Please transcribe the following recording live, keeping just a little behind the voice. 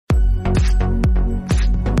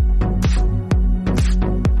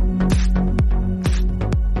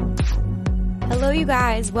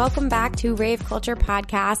guys, welcome back to Rave Culture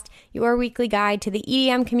Podcast, your weekly guide to the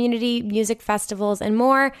EDM community, music festivals, and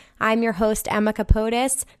more. I'm your host, Emma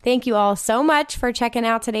Capotis. Thank you all so much for checking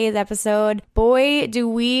out today's episode. Boy, do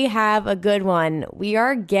we have a good one. We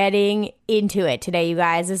are getting into it today, you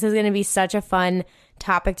guys. This is going to be such a fun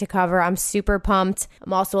topic to cover. I'm super pumped.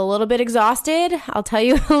 I'm also a little bit exhausted. I'll tell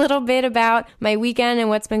you a little bit about my weekend and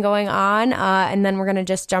what's been going on. And then we're going to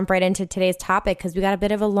just jump right into today's topic because we got a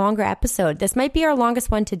bit of a longer episode. This might be our longest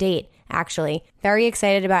one to date, actually. Very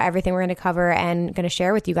excited about everything we're going to cover and going to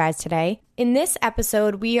share with you guys today. In this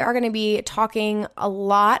episode, we are going to be talking a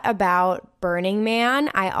lot about Burning Man.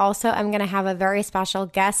 I also am going to have a very special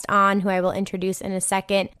guest on who I will introduce in a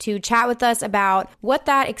second to chat with us about what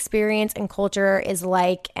that experience and culture is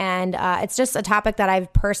like. And it's just a topic that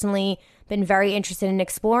I've personally been very interested in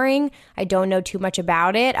exploring. I don't know too much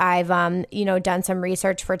about it. I've, done some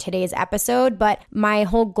research for today's episode, but my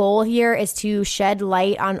whole goal here is to shed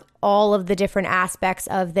light on all of the different aspects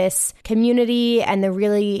of this community and the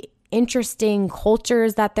really interesting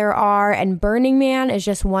cultures that there are. And Burning Man is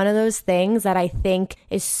just one of those things that I think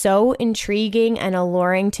is so intriguing and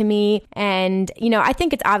alluring to me. And, I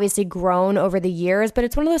think it's obviously grown over the years, but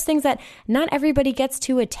it's one of those things that not everybody gets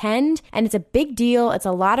to attend. And it's a big deal. It's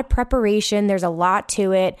a lot of preparation. There's a lot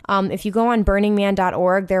to it. If you go on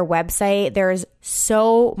burningman.org, their website, there's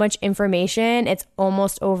so much information. It's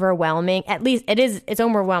almost overwhelming. At least it's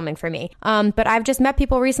overwhelming for me. But I've just met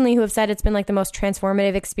people recently who have said it's been like the most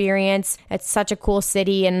transformative experience. It's such a cool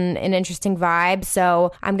city and an interesting vibe.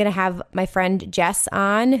 So I'm going to have my friend Jess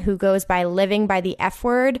on, who goes by Living by the F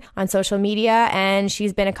Word on social media. And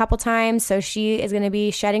she's been a couple times. So she is going to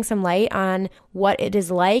be shedding some light on what it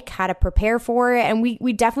is like, how to prepare for it. And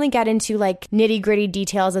we definitely get into like nitty gritty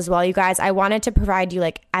details as well, you guys. I wanted to provide you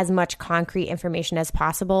like as much concrete information as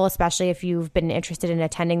possible, especially if you've been interested in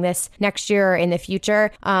attending this next year or in the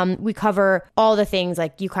future. We cover all the things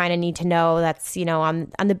like you kind of need to know that's,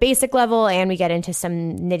 on the basic level, and we get into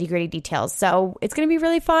some nitty gritty details. So it's going to be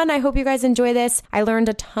really fun. I hope you guys enjoy this. I learned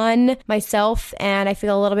a ton myself, and I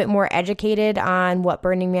feel a little bit more educated on what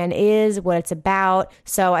Burning Man is, what it's about.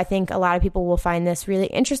 So I think a lot of people will find this really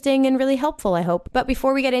interesting and really helpful, I hope. But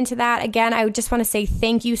before we get into that, again, I just want to say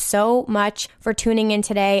thank you so much for tuning in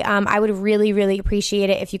today. I would really, really appreciate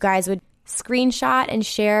it if you guys would screenshot and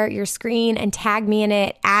share your screen and tag me in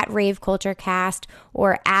it at Rave Culture Cast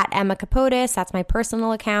or at Emma Capotis. That's my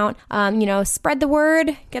personal account. Spread the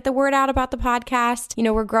word, get the word out about the podcast.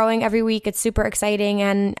 We're growing every week. It's super exciting,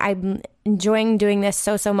 and I'm enjoying doing this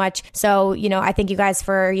so much. So, I thank you guys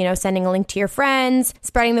for, sending a link to your friends,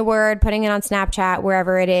 spreading the word, putting it on Snapchat,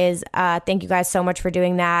 wherever it is. Thank you guys so much for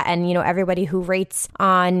doing that. And, everybody who rates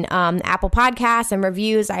on Apple Podcasts and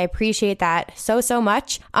reviews, I appreciate that so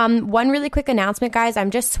much. One really quick announcement, guys.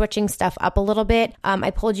 I'm just switching stuff up a little bit.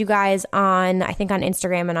 I pulled you guys on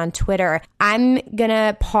Instagram and on Twitter. I'm going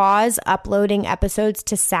to pause uploading episodes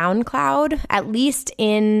to SoundCloud, at least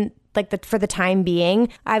for the time being.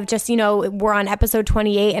 I've just, we're on episode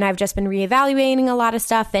 28 and I've just been reevaluating a lot of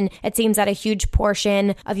stuff. And it seems that a huge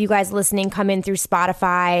portion of you guys listening come in through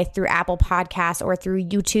Spotify, through Apple Podcasts, or through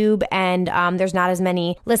YouTube. And there's not as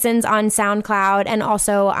many listens on SoundCloud. And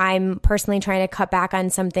also I'm personally trying to cut back on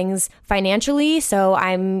some things financially. So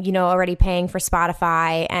I'm, already paying for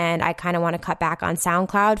Spotify, and I kind of want to cut back on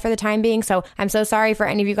SoundCloud for the time being. So I'm so sorry for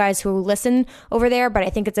any of you guys who listen over there, but I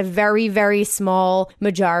think it's a very, very small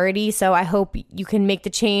majority. So I hope you can make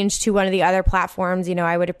the change to one of the other platforms.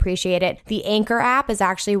 I would appreciate it. The Anchor app is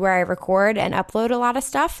actually where I record and upload a lot of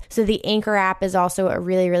stuff. So the Anchor app is also a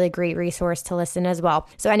really, really great resource to listen as well.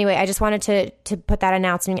 So anyway, I just wanted to put that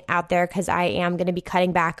announcement out there because I am going to be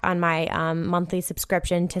cutting back on my monthly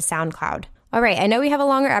subscription to SoundCloud. All right, I know we have a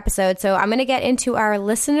longer episode, so I'm going to get into our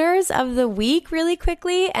listeners of the week really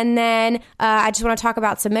quickly, and then I just want to talk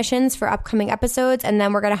about submissions for upcoming episodes, and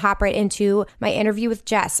then we're going to hop right into my interview with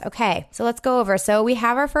Jess. Okay, so let's go over. So we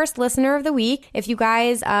have our first listener of the week. If you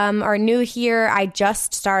guys are new here, I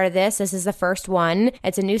just started this. This is the first one.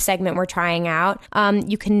 It's a new segment we're trying out.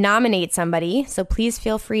 You can nominate somebody, so please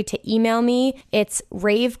feel free to email me. It's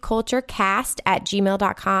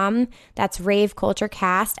raveculturecast@gmail.com. That's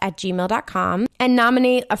raveculturecast@gmail.com. And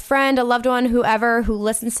nominate a friend, a loved one, whoever who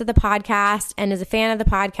listens to the podcast and is a fan of the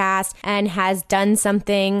podcast and has done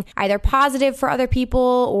something either positive for other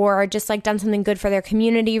people or just like done something good for their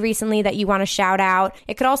community recently that you want to shout out.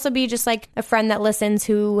 It could also be just like a friend that listens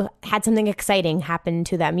who had something exciting happen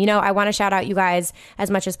to them. I want to shout out you guys as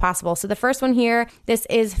much as possible. So the first one here, this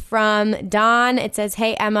is from Don. It says,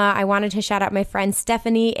 "Hey Emma, I wanted to shout out my friend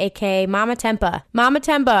Stephanie, aka Mama Tempa. Mama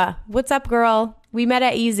Tempa, what's up, girl? We met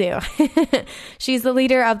at Izu." She's the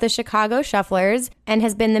leader of the Chicago Shufflers, and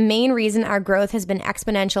has been the main reason our growth has been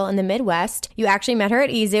exponential in the Midwest. You actually met her at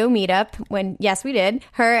EZU meetup when, yes, we did.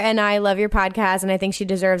 Her and I love your podcast, and I think she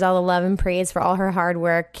deserves all the love and praise for all her hard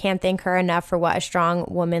work. Can't thank her enough for what a strong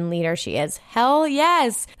woman leader she is. Hell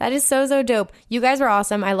yes. That is so dope. You guys were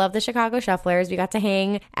awesome. I love the Chicago Shufflers. We got to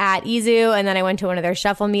hang at EZU, and then I went to one of their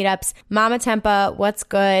shuffle meetups. Mama Tempa, what's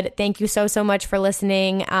good? Thank you so much for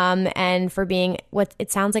listening and for being what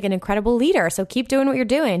it sounds like an incredible leader. So keep doing what you're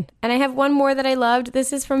doing. And I have one more that I loved.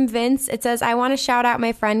 This is from Vince. It says, I want to shout out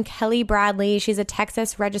my friend Kelly Bradley. She's a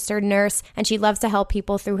Texas registered nurse, and she loves to help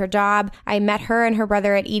people through her job. I met her and her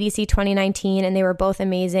brother at EDC 2019, and they were both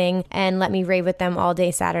amazing and let me rave with them all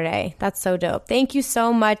day Saturday. That's so dope. Thank you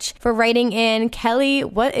so much for writing in. Kelly,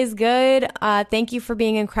 what is good? Thank you for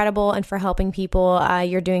being incredible and for helping people.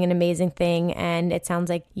 You're doing an amazing thing, and it sounds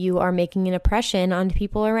like you are making an impression on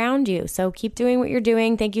people around you. So keep doing what you're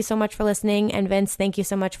doing. Thank you so much for listening. And Vince, thank you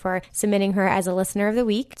so much for submitting her as a listener of the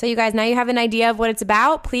week. So you guys, now you have an idea of what it's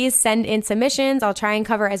about. Please send in submissions. I'll try and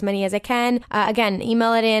cover as many as I can. Again,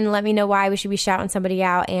 email it in. Let me know why we should be shouting somebody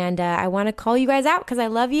out. And I want to call you guys out because I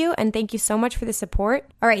love you. And thank you so much for the support.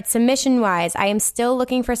 All right, submission wise, I am still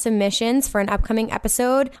looking for submissions for an upcoming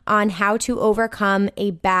episode on how to overcome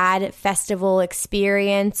a bad festival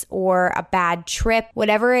experience or a bad trip,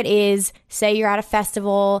 whatever it is. Say you're at a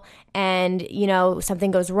festival and, you know,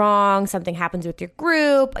 something goes wrong, something happens with your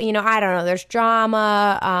group, you know, I don't know, there's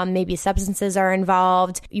drama, maybe substances are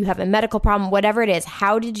involved, you have a medical problem, whatever it is.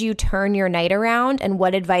 How did you turn your night around, and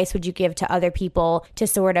what advice would you give to other people to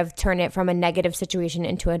sort of turn it from a negative situation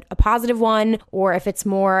into a positive one? Or if it's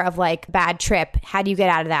more of like bad trip, how do you get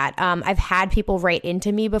out of that? I've had people write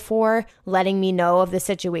into me before letting me know of the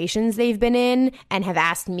situations they've been in and have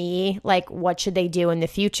asked me like, what should they do in the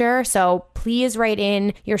future? So please write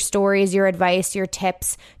in your stories, your advice, your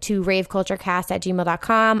tips to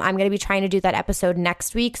raveculturecast@gmail.com. I'm going to be trying to do that episode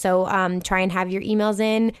next week. So try and have your emails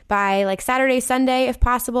in by like Saturday, Sunday, if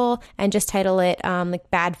possible, and just title it like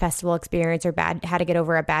bad festival experience or how to get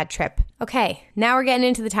over a bad trip. Okay, now we're getting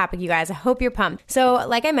into the topic, you guys. I hope you're pumped. So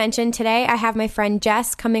like I mentioned, today I have my friend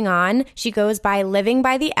Jess coming on. She goes by Living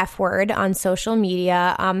by the F Word on social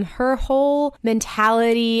media. Her whole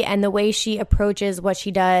mentality and the way she approaches what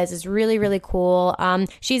she does is really cool.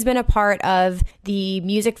 She's been a part of the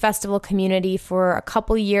music festival community for a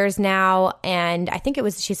couple years now, and I think it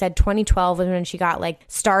was, she said 2012 was when she got like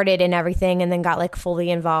started and everything, and then got like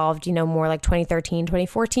fully involved, you know, more like 2013,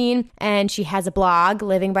 2014. And she has a blog,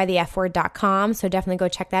 livingbythefword.com, so definitely go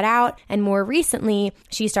check that out. And more recently,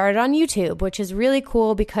 she started on YouTube, which is really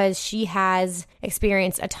cool because she has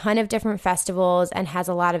experienced a ton of different festivals and has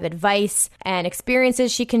a lot of advice and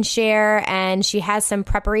experiences she can share, and she has some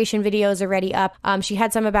preparation videos already up. She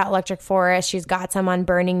had some about Electric Forest, she's got some on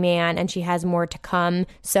Burning Man, and she has more to come.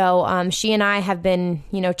 So she and I have been,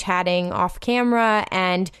 you know, chatting off camera,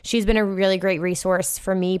 and she's been a really great resource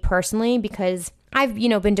for me personally because I've, you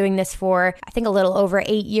know, been doing this for, I think, a little over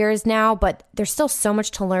 8 years now, but there's still so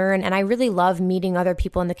much to learn. And I really love meeting other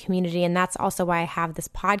people in the community. And that's also why I have this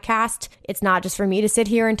podcast. It's not just for me to sit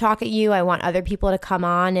here and talk at you. I want other people to come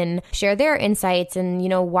on and share their insights and, you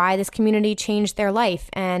know, why this community changed their life.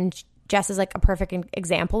 And Jess is like a perfect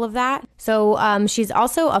example of that. So she's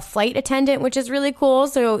also a flight attendant, which is really cool.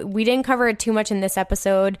 So we didn't cover it too much in this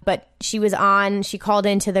episode, but she called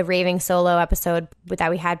into the Raving Solo episode that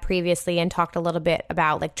we had previously and talked a little bit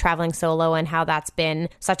about like traveling solo and how that's been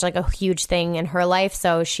such like a huge thing in her life.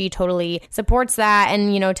 So she totally supports that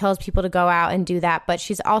and, you know, tells people to go out and do that. But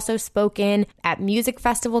she's also spoken at music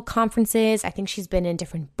festival conferences. I think she's been in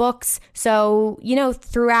different books. So, you know,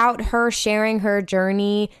 throughout her sharing her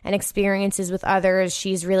journey and experiences with others,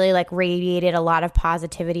 she's really like radiated a lot of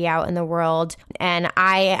positivity out in the world. And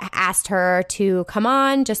I asked her to come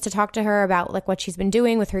on just to talk to her about like what she's been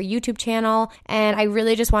doing with her YouTube channel. And I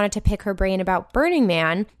really just wanted to pick her brain about Burning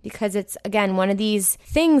Man because it's, again, one of these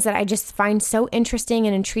things that I just find so interesting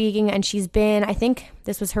and intriguing. And she's been, I think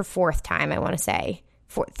this was her fourth time, I want to say.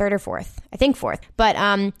 Third or fourth, I think fourth. But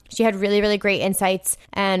she had really great insights,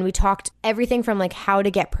 and we talked everything from like how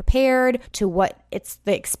to get prepared to what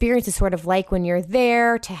the experience is sort of like when you're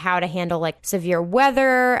there, to how to handle like severe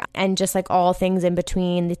weather, and just like all things in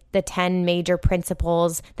between, the 10 major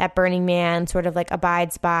principles that Burning Man sort of like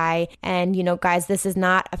abides by. And, you know, guys, this is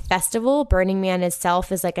not a festival. Burning Man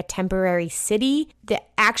itself is like a temporary city. The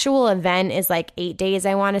actual event is like 8 days,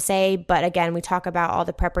 I want to say. But again, we talk about all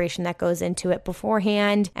the preparation that goes into it beforehand.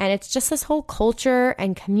 band. And it's just this whole culture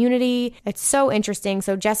and community. It's so interesting.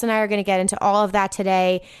 So Jess and I are going to get into all of that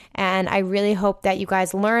today. And I really hope that you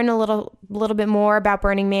guys learn a little bit more about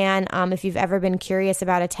Burning Man. If you've ever been curious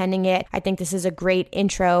about attending it, I think this is a great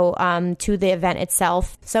intro to the event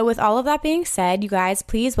itself. So with all of that being said, you guys,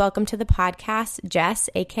 please welcome to the podcast, Jess,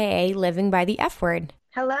 aka Living by the F Word.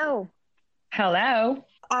 Hello. Hello.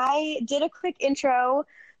 I did a quick intro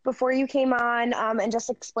before you came on and just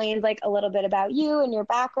explained like a little bit about you and your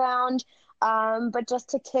background. But just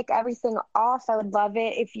to kick everything off, I would love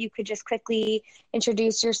it if you could just quickly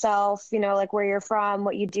introduce yourself, like where you're from,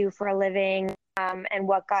 what you do for a living, and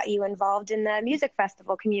what got you involved in the music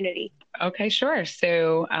festival community. Okay, sure.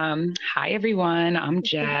 So, hi everyone. I'm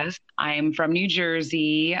Jess. I'm from New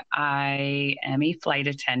Jersey. I am a flight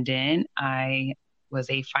attendant. I was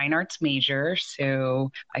a fine arts major, so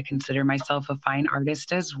I consider myself a fine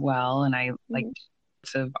artist as well. And I like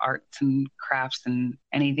of arts and crafts and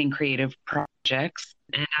anything creative projects.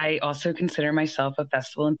 And I also consider myself a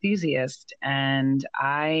festival enthusiast. And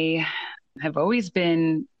I have always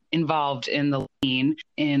been involved in the scene.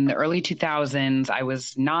 In the early 2000s, I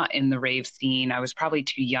was not in the rave scene. I was probably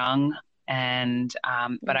too young. And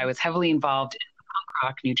but I was heavily involved in the punk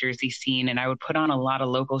rock New Jersey scene, and I would put on a lot of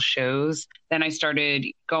local shows. Then I started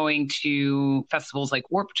going to festivals like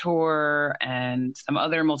Warped Tour and some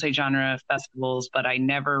other multi-genre festivals, but I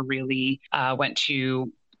never really went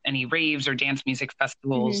to any raves or dance music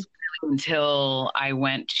festivals until I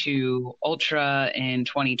went to Ultra in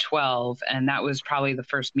 2012. And that was probably the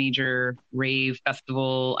first major rave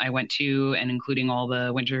festival I went to, and including all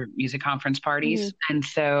the winter music conference parties. And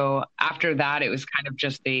so after that, it was kind of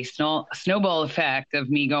just a snowball effect of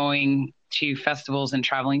me going to festivals and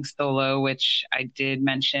traveling solo, which I did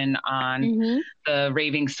mention on the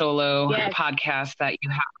Raving Solo podcast that you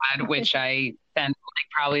had, which I spent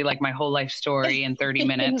probably my whole life story in 30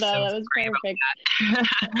 minutes. No, that was perfect.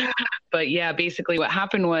 But yeah, basically what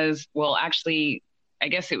happened was, well, actually, I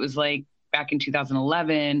guess it was back in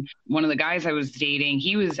 2011, one of the guys I was dating,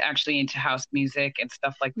 he was actually into house music and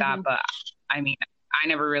stuff like that. But I mean, I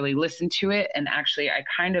never really listened to it. And actually, I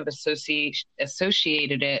kind of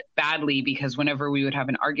associated it badly, because whenever we would have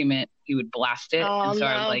an argument, he would blast it. I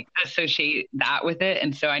would associate that with it.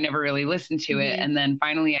 And so I never really listened to it. And then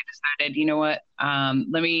finally I decided, you know what,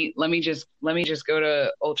 let me just go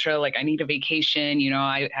to Ultra. I need a vacation.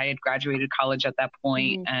 I had graduated college at that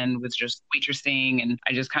point and was just waitressing, and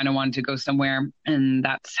I just kind of wanted to go somewhere. And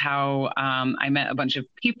that's how I met a bunch of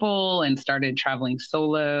people and started traveling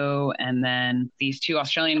solo. And then these two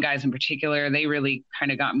Australian guys in particular, they really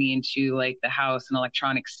kind of got me into the house and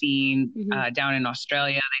electronic scene down in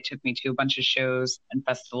Australia. They took me to a bunch of shows and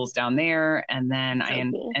festivals down there. And then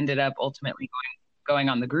ended up ultimately going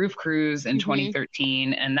on the Groove Cruise in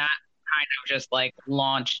 2013. And that kind of just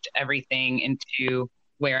launched everything into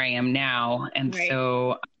where I am now. And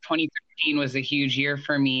so 2013 was a huge year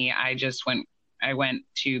for me. I went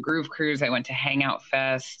to Groove Cruise. I went to Hangout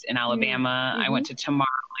Fest in Alabama. I went to Tomorrowland,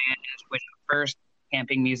 which was the first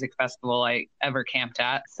camping music festival I ever camped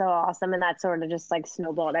at. So awesome. And that sort of just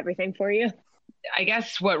snowballed everything for you. I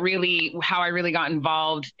guess how I really got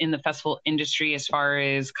involved in the festival industry as far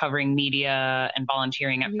as covering media and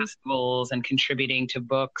volunteering at festivals and contributing to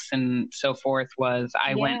books and so forth was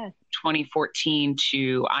I went 2014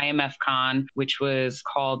 to IMF Con, which was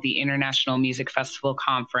called the International Music Festival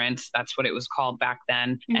Conference. That's what it was called back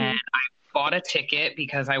then. And I bought a ticket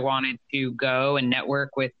because I wanted to go and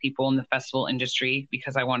network with people in the festival industry,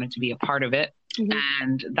 because I wanted to be a part of it.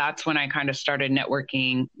 And that's when I kind of started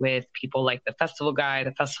networking with people like the festival guy,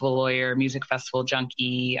 the festival lawyer, music festival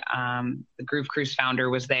junkie. The Groove Cruise founder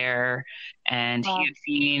was there, and he had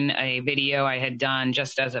seen a video I had done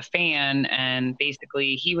just as a fan. And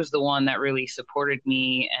basically he was the one that really supported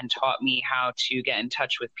me and taught me how to get in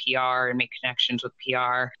touch with PR and make connections with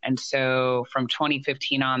PR. And so from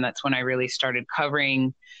 2015 on, that's when I really started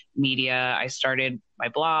covering media. I started my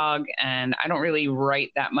blog, and I don't really write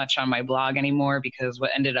that much on my blog anymore, because what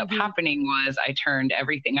ended up happening was I turned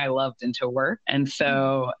everything I loved into work. And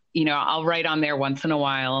so, I'll write on there once in a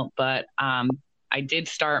while, but I did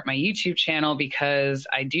start my YouTube channel because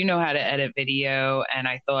I do know how to edit video. And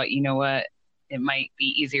I thought, you know what, it might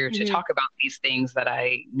be easier to talk about these things that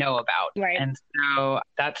I know about. Right. And so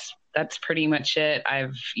that's pretty much it.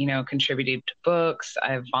 I've, contributed to books.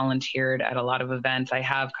 I've volunteered at a lot of events. I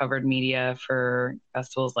have covered media for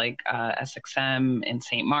festivals like SXM in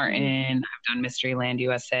St. Martin. I've done Mysteryland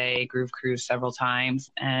USA, Groove Cruise several times.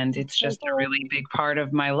 And it's just a really big part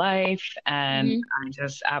of my life. And I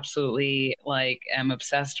just absolutely am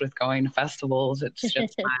obsessed with going to festivals. It's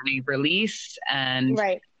just my release. And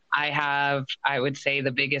I have, I would say,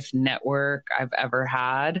 the biggest network I've ever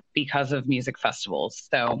had because of music festivals.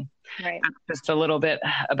 So Right. that's just a little bit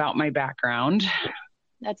about my background.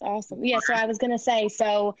 That's awesome. Yeah. So I was going to say,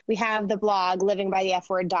 so we have the blog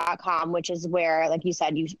livingbythefword.com, which is where, like you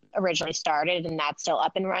said, you originally started, and that's still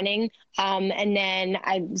up and running. And then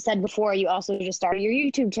I said before, you also just started your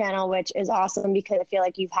YouTube channel, which is awesome because I feel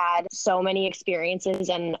like you've had so many experiences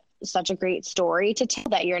and such a great story to tell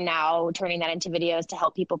that you're now turning that into videos to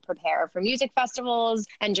help people prepare for music festivals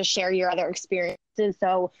and just share your other experiences.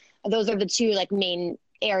 So those are the two like main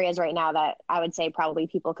areas right now that I would say probably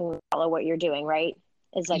people can follow what you're doing, right?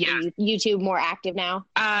 Is like YouTube more active now?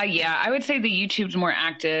 Yeah, I would say the YouTube's more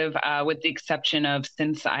active, with the exception of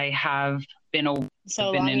since I have been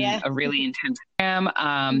in a really intense program.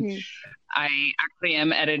 I actually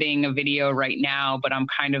am editing a video right now, but I'm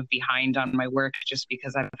kind of behind on my work just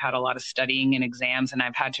because I've had a lot of studying and exams, and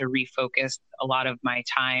I've had to refocus a lot of my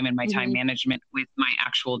time and my time management with my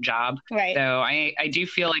actual job. Right. So I do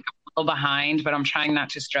feel like I'm a little behind, but I'm trying not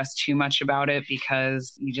to stress too much about it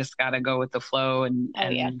because you just got to go with the flow and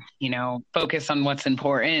you know, focus on what's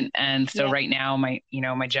important. And so right now my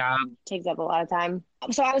job takes up a lot of time.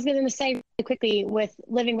 So I was going to say really quickly with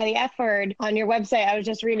Living by the F Word on your website, I was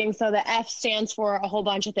just reading. So the F stands for a whole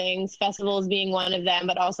bunch of things, festivals being one of them,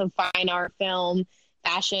 but also fine art, film,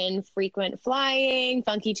 fashion, frequent flying,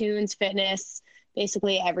 funky tunes, fitness,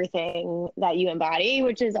 basically everything that you embody,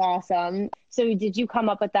 which is awesome. So did you come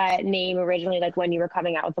up with that name originally, like when you were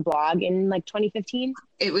coming out with the blog in like 2015?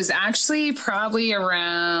 It was actually probably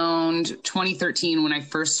around 2013 when I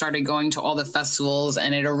first started going to all the festivals,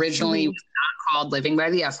 and it originally was not called Living by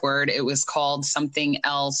the F Word. It was called something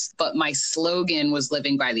else, but my slogan was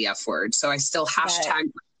Living by the F Word. So I still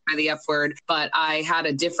hashtag by the F Word, but I had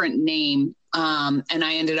a different name. And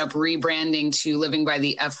I ended up rebranding to Living by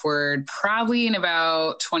the F Word probably in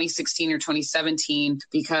about 2016 or 2017,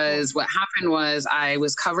 because what happened was I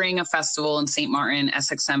was covering a festival in St. Martin,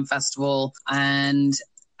 SXM Festival, and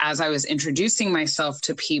as I was introducing myself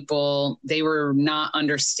to people, they were not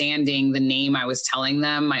understanding the name I was telling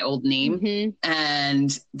them, my old name.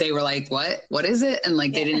 And they were like, what is it? And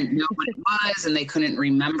like, they didn't know what it was and they couldn't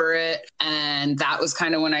remember it. And that was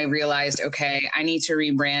kind of when I realized, okay, I need to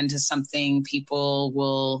rebrand to something people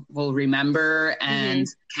will remember and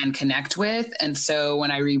can connect with. And so when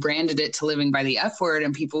I rebranded it to Living by the F Word,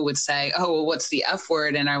 and people would say, oh, well, what's the F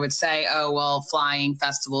word? And I would say, oh, well, flying,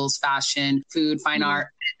 festivals, fashion, food, fine art,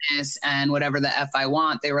 fitness, and whatever the F I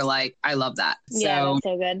want. They were like, I love that. Yeah, that's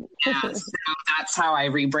so good. So that's how I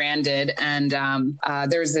rebranded. And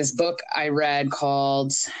there's this book I read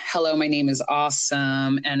called Hello, My Name is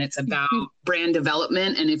Awesome. And it's about brand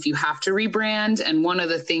development and if you have to rebrand. And one of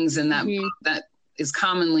the things in that book that is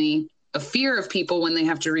commonly a fear of people when they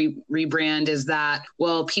have to rebrand is that,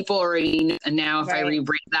 well, people already know, and now if I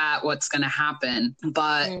rebrand that, what's going to happen?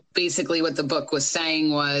 But basically what the book was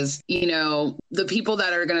saying was, you know, the people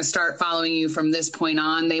that are going to start following you from this point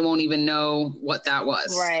on, they won't even know what that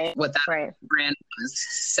was, what that brand was.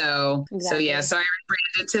 So yeah, so I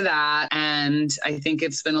rebranded to that, and I think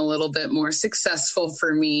it's been a little bit more successful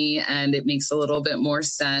for me, and it makes a little bit more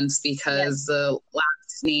sense because the last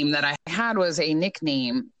name that I had was a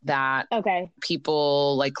nickname that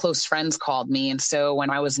people, like close friends, called me. And so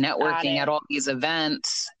when I was networking at all these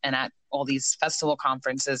events and at all these festival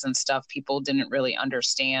conferences and stuff, people didn't really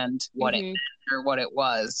understand what it meant or what it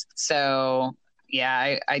was. So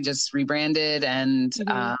yeah, I just rebranded, and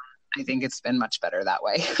I think it's been much better that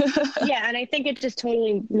way. Yeah. And I think it just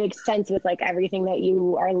totally makes sense with like everything that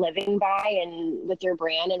you are living by and with your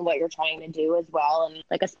brand and what you're trying to do as well. And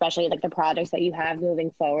like, especially like the projects that you have moving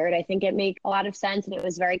forward, I think it makes a lot of sense. And it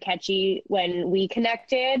was very catchy when we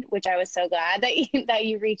connected, which I was so glad that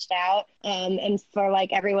you reached out. And for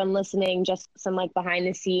like everyone listening, just some like behind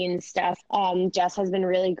the scenes stuff. Jess has been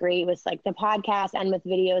really great with like the podcast and with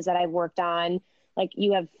videos that I've worked on. Like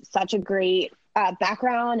you have such a great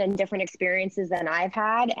background and different experiences than I've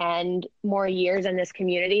had, and more years in this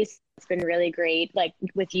community. So it's been really great, like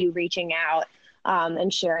with you reaching out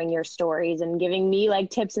and sharing your stories and giving me like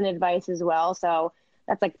tips and advice as well. So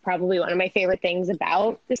that's like probably one of my favorite things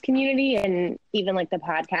about this community, and even like the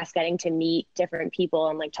podcast, getting to meet different people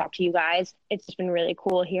and like talk to you guys. It's just been really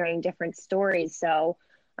cool hearing different stories. So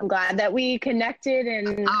I'm glad that we connected.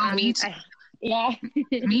 And me too. Yeah.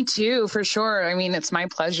 Me too, for sure. I mean, it's my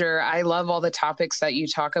pleasure. I love all the topics that you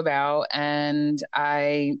talk about, and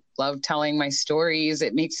I love telling my stories.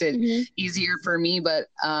 It makes it easier for me. But,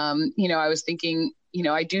 you know, I was thinking, you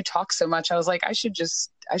know, I do talk so much. I was like, I should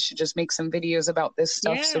just make some videos about this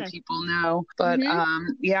stuff so people know. But,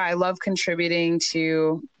 yeah, I love contributing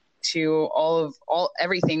to to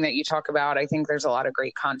everything that you talk about. I think there's a lot of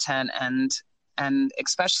great content, and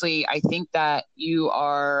especially I think that you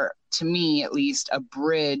are, to me at least, a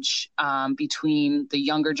bridge between the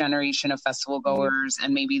younger generation of festival goers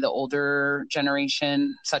and maybe the older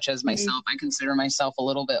generation, such as myself. I consider myself a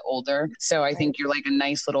little bit older. So I think you're like a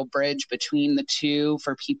nice little bridge between the two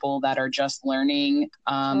for people that are just learning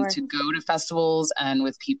to go to festivals and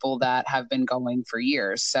with people that have been going for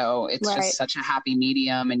years. So it's just such a happy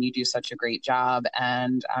medium, and you do such a great job.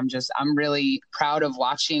 And I'm really proud of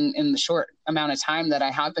watching in the short amount of time that I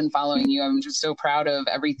have been following you. I'm just so proud of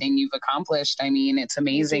everything you've accomplished. I mean, it's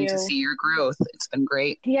amazing to see your growth. It's been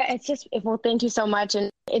great. Yeah, it's just, well, thank you so much. And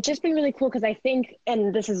it's just been really cool because I think,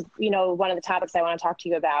 and this is, one of the topics I want to talk to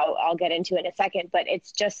you about, I'll get into it in a second, but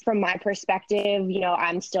it's just from my perspective,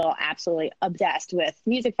 I'm still absolutely obsessed with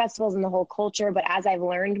music festivals and the whole culture. But as I've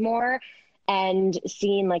learned more and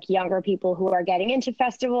seen like younger people who are getting into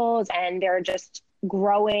festivals and they're just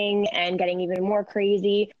growing and getting even more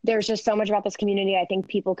crazy, there's just so much about this community I think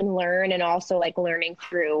people can learn, and also like learning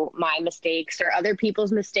through my mistakes or other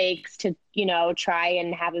people's mistakes to try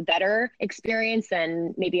and have a better experience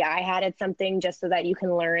than maybe I had at something, just so that you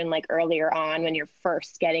can learn like earlier on when you're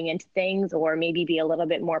first getting into things, or maybe be a little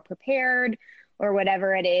bit more prepared or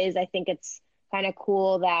whatever it is. I think it's kind of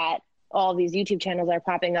cool that all these YouTube channels are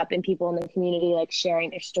popping up and people in the community like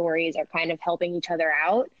sharing their stories are kind of helping each other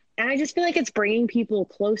out. And I just feel like it's bringing people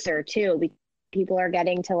closer too, because people are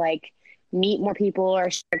getting to like meet more people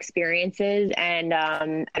or share experiences. And I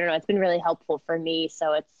don't know, it's been really helpful for me.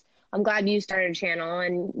 So I'm glad you started a channel,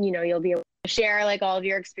 and you'll be able to share like all of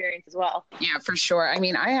your experience as well. Yeah, for sure. I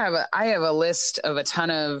mean, I have a list of a ton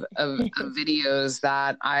of videos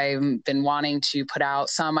that I've been wanting to put out.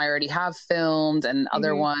 Some I already have filmed, and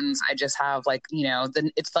other ones I just have like,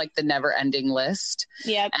 it's like the never ending list.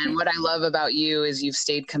 Yeah. And what I love about you is you've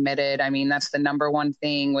stayed committed. I mean, that's the number one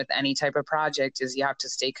thing with any type of project, is you have to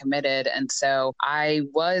stay committed. And so I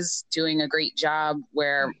was doing a great job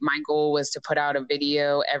where my goal was to put out a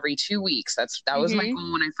video every 2 weeks. That was my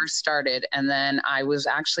goal when I first started. And then I was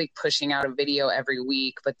actually pushing out a video every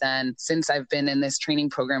week. But then since I've been in this training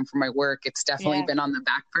program for my work, it's definitely been on the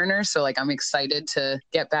back burner. So like, I'm excited to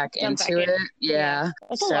get back into it. Yeah.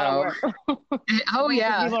 That's a lot of work. Oh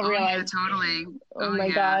yeah. People realize. Yeah, totally. Oh my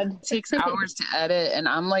God. It takes hours to edit, and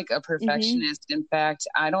I'm like a perfectionist. In fact,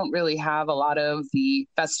 I don't really have a lot of the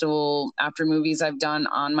festival after movies I've done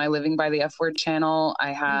on my Living by the F Word channel.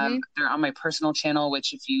 I have, they're on my personal channel,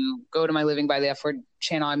 which if you go to my Living by the F Word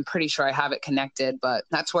channel, I'm pretty sure I have it connected, but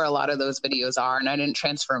that's where a lot of those videos are. And I didn't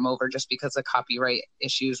transfer them over just because of copyright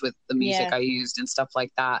issues with the music I used and stuff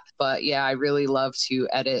like that. But yeah, I really love to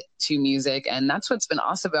edit to music. And that's what's been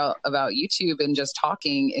awesome about YouTube and just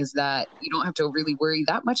talking, is that you don't have to really worry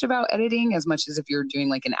that much about editing as much as if you're doing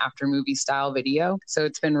like an after movie style video. So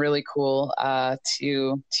it's been really cool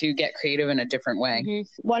to get creative in a different way.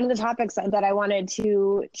 One of the topics that I wanted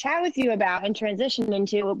to chat with you about and transition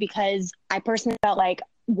into, because I personally felt like,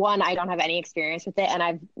 one, I don't have any experience with it, and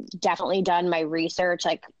I've definitely done my research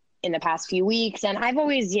like in the past few weeks, and I've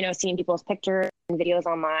always seen people's pictures and videos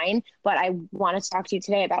online, but I wanted to talk to you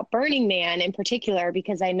today about Burning Man in particular,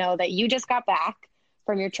 because I know that you just got back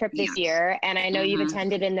from your trip this year, and I know you've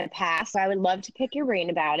attended in the past, so I would love to pick your brain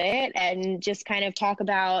about it and just kind of talk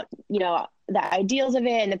about the ideals of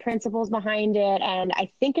it and the principles behind it. And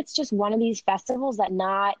I think it's just one of these festivals that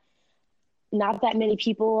not that many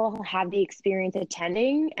people have the experience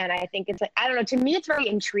attending. And I think it's like, I don't know, to me, it's very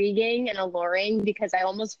intriguing and alluring, because I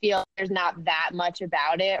almost feel there's not that much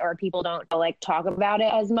about it, or people don't like talk about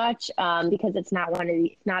it as much, because it's not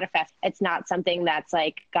it's not a fest. It's not something that's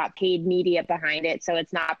like got paid media behind it. So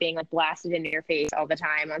it's not being like blasted into your face all the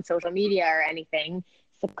time on social media or anything.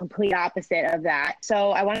 It's the complete opposite of that.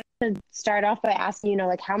 So I wanted to start off by asking,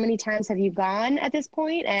 like, how many times have you gone at this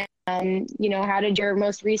point? And how did your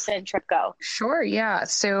most recent trip go? Sure. Yeah.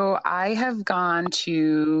 So I have gone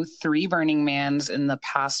to 3 Burning Mans in the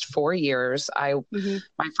past 4 years.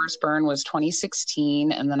 My first burn was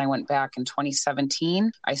 2016, and then I went back in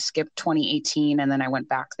 2017. I skipped 2018, and then I went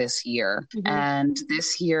back this year. And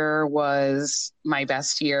this year was my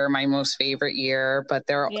best year, my most favorite year, but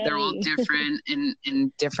they're all different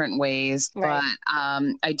in different ways. Right.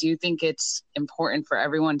 But I do think it's important for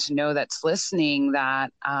everyone to know that's listening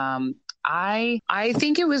that I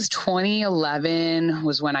think it was 2011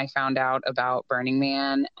 was when I found out about Burning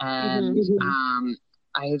Man, and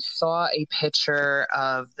I saw a picture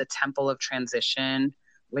of the Temple of Transition,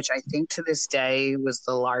 which I think to this day was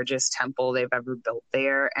the largest temple they've ever built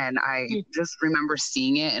there. And I just remember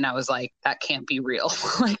seeing it and I was like, that can't be real.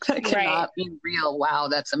 Like, that cannot be real. Wow,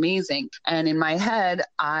 that's amazing. And in my head,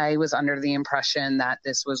 I was under the impression that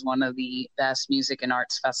this was one of the best music and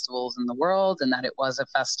arts festivals in the world, and that it was a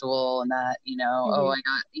festival, and that,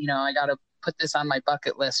 I got to put this on my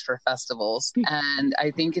bucket list for festivals. And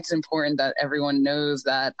I think it's important that everyone knows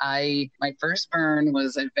that my first burn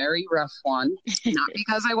was a very rough one, not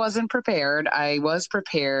because I wasn't prepared. I was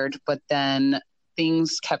prepared, but then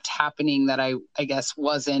things kept happening that I guess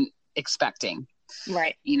wasn't expecting.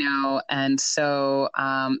 Right. And so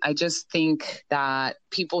I just think that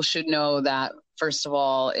people should know that, first of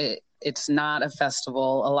all, it's not a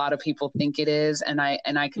festival. A lot of people think it is. And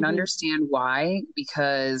I can understand why,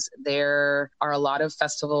 because there are a lot of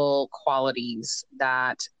festival qualities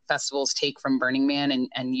that festivals take from Burning Man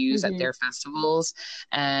and use at their festivals.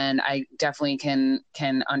 And I definitely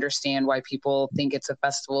can understand why people think it's a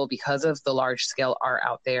festival because of the large scale art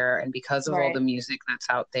out there and because of all the music that's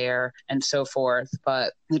out there and so forth.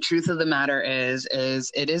 But the truth of the matter is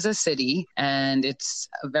it is a city, and it's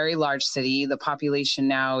a very large city. The population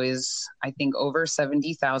now is, I think, over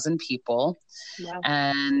 70,000 people. Wow.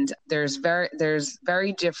 And there's very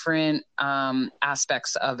different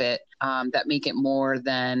aspects of it that make it more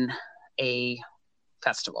than a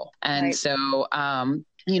festival. And so,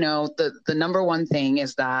 the number one thing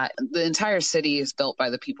is that the entire city is built by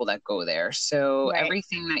the people that go there. So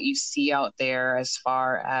everything that you see out there as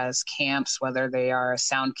far as camps, whether they are a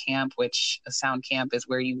sound camp, which a sound camp is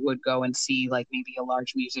where you would go and see like maybe a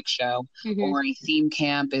large music show, or a theme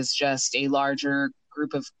camp is just a larger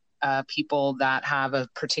group of people that have a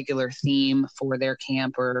particular theme for their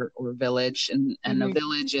camp or village. And a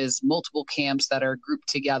village is multiple camps that are grouped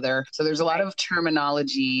together. So there's a lot of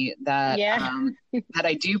terminology that that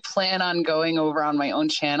I do plan on going over on my own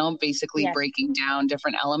channel, basically breaking down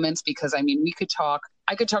different elements, because I mean, I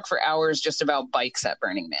could talk for hours just about bikes at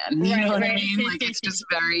Burning Man. You know what I mean? Like, it's just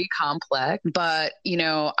very complex. But,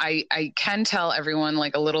 I can tell everyone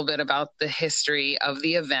like a little bit about the history of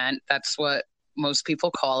the event. That's what most people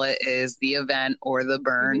call it, is the event or the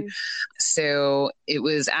burn. So it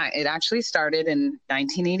actually started in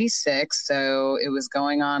 1986. So it was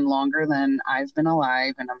going on longer than I've been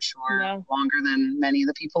alive. And I'm sure longer than many of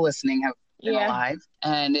the people listening have been alive.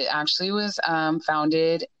 And it actually was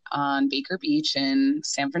founded on Baker Beach in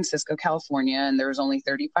San Francisco, California. And there was only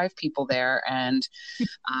 35 people there. And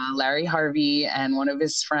Larry Harvey and one of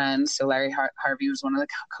his friends, so Larry Harvey was one of the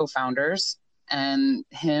co-founders, and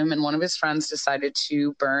him and one of his friends decided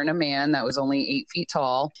to burn a man that was only 8 feet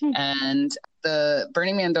tall. And the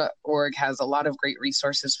burningman.org has a lot of great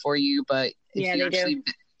resources for you, but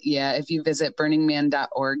if you visit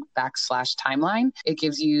burningman.org/timeline, it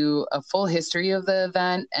gives you a full history of the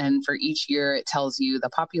event. And for each year, it tells you the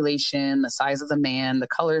population, the size of the man, the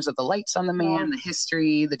colors of the lights on the man, the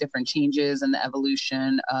history, the different changes and the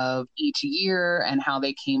evolution of each year, and how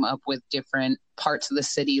they came up with different parts of the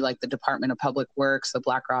city, like the Department of Public Works, the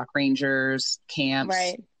Black Rock Rangers, camps.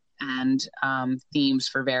 And themes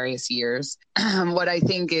for various years. What I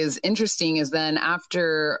think is interesting is then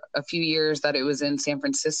after a few years that it was in San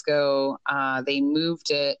Francisco, they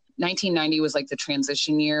moved it. 1990 was like the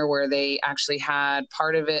transition year where they actually had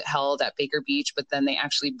part of it held at Baker Beach, but then they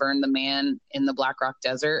actually burned the man in the Black Rock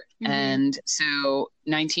Desert. And so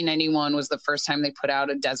 1991 was the first time they put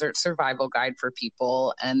out a desert survival guide for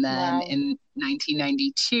people. And then in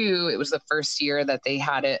 1992, it was the first year that they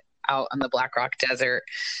had it out on the Black Rock Desert.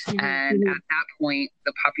 And at that point,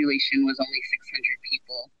 the population was only 600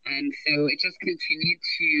 people. And so it just continued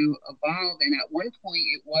to evolve. And at one point,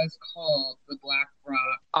 it was called the Black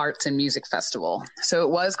Rock Arts and Music Festival. So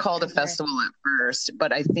it was called a festival at first.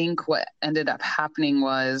 But I think what ended up happening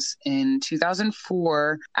was in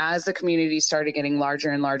 2004, as the community started getting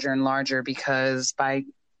larger and larger and larger, because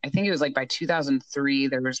I think it was like by 2003,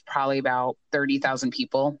 there was probably about 30,000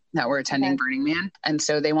 people that were attending Burning Man. And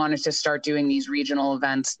so they wanted to start doing these regional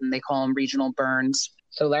events, and they call them regional burns.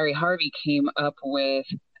 So Larry Harvey came up with,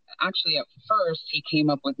 actually at first, he came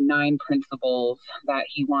up with 9 principles that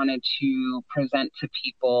he wanted to present to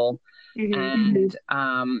people. And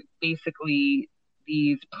basically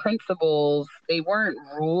these principles, they weren't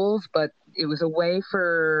rules, but it was a way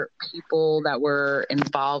for people that were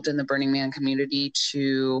involved in the Burning Man community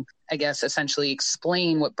to, I guess, essentially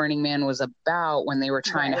explain what Burning Man was about when they were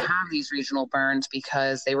trying to have these regional burns,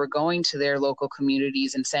 because they were going to their local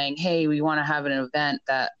communities and saying, hey, we want to have an event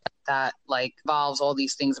that that like involves all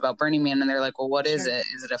these things about Burning Man. And they're like, well, what is Sure. it?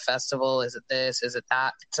 Is it a festival? Is it this? Is it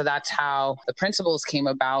that? So that's how the principles came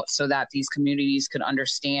about, so that these communities could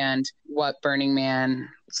understand what Burning Man's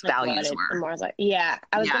values were. Yeah,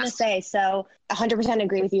 I was going to say, so 100%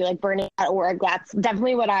 agree with you. Like burning.org, that's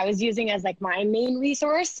definitely what I was using as like my main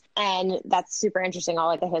resource. And that's super interesting. All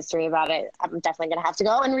like the history about it. I'm definitely going to have to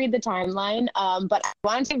go and read the timeline. But I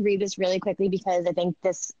wanted to read this really quickly because I think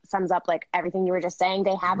this sums up like everything you were just saying.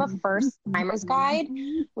 They have a first timers guide,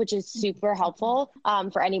 which is super helpful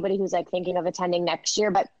for anybody who's like thinking of attending next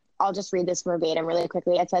year. But I'll just read this verbatim really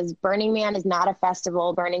quickly. It says, Burning Man is not a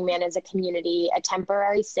festival. Burning Man is a community, a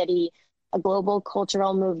temporary city, a global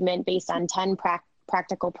cultural movement based on 10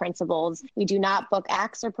 practical principles. We do not book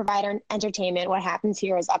acts or provide entertainment. What happens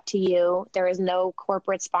here is up to you. There is no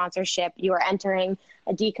corporate sponsorship. You are entering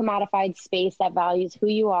a decommodified space that values who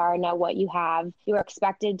you are, not what you have. You are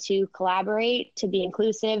expected to collaborate, to be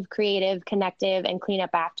inclusive, creative, connective, and clean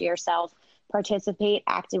up after yourself. Participate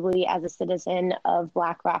actively as a citizen of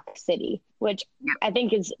Black Rock City, which I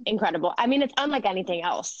think is incredible. I mean, it's unlike anything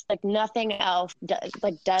else. Like nothing else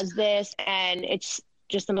does this, and it's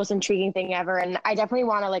just the most intriguing thing ever. And I definitely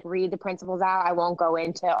want to like read the principles out. I won't go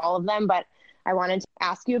into all of them, but I wanted to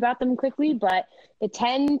ask you about them quickly. But the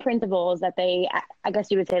 10 principles that I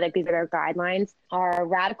guess you would say like these are their guidelines, are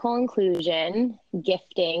radical inclusion,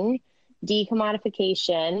 gifting,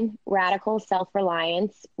 decommodification, radical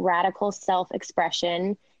self-reliance, radical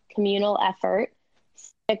self-expression, communal effort,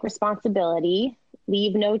 civic responsibility,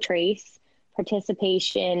 leave no trace,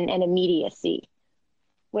 participation, and immediacy,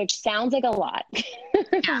 which sounds like a lot,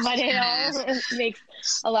 Yes, but it all makes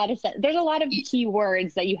a lot of sense. There's a lot of key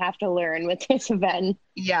words that you have to learn with this event.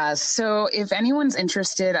 Yeah. So if anyone's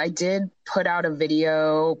interested, I did put out a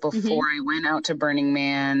video before I went out to Burning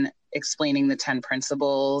Man explaining the 10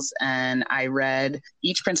 principles, and I read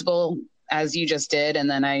each principle as you just did, and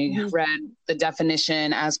then I read the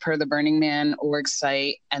definition as per the Burning Man org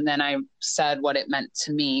site, and then I said what it meant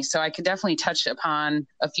to me. So I could definitely touch upon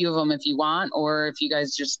a few of them if you want, or if you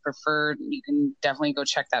guys just prefer, you can definitely go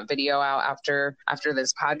check that video out after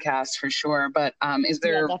this podcast for sure. But is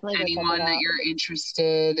there anyone that you're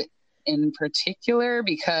interested in particular,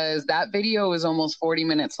 because that video was almost 40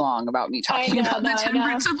 minutes long about me talking about the 10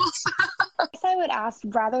 principles. I guess I would ask,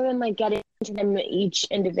 rather than like getting into them each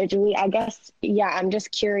individually, I guess, I'm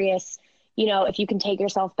just curious, if you can take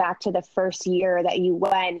yourself back to the first year that you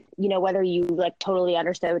went, whether you like totally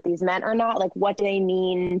understood what these meant or not, like what do they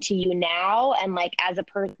mean to you now? And like as a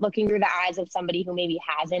person looking through the eyes of somebody who maybe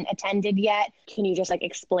hasn't attended yet, can you just like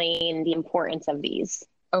explain the importance of these?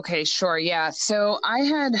 Okay, sure. Yeah. So I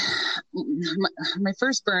had my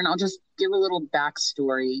first burn. I'll just give a little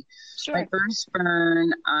backstory. Sure. My first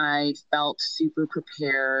burn, I felt super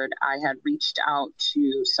prepared. I had reached out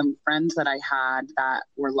to some friends that I had that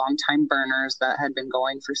were longtime burners that had been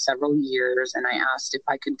going for several years. And I asked if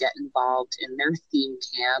I could get involved in their theme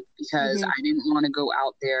camp, because I didn't want to go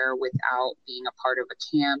out there without being a part of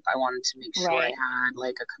a camp. I wanted to make sure I had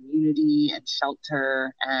like a community and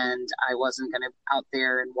shelter, and I wasn't going to out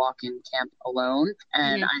there and walk in camp alone.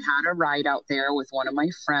 And I had a ride out there with one of my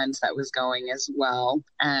friends that was going as well.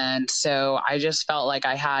 And so I just felt like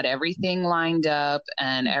I had everything lined up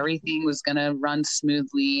and everything was going to run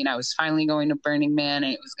smoothly. And I was finally going to Burning Man,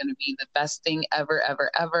 and it was going to be the best thing ever,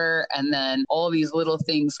 ever, ever. And then all these little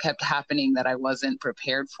things kept happening that I wasn't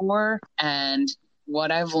prepared for. And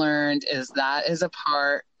what I've learned is that is a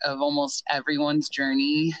part of almost everyone's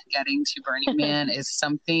journey. Getting to Burning Man is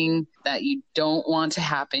something that you don't want to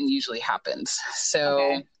happen usually happens.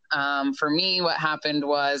 So for me, what happened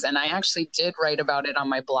was, and I actually did write about it on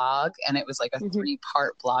my blog, and it was like a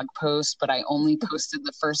 3-part blog post, but I only posted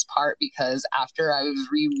the first part because after I was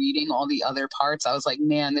rereading all the other parts, I was like,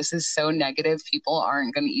 man, this is so negative. People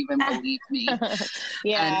aren't going to even believe me.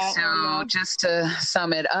 And so just to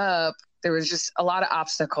sum it up, there was just a lot of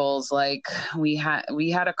obstacles. Like we had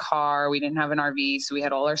a car, we didn't have an RV, so we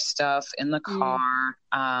had all our stuff in the car.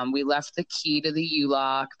 We left the key to the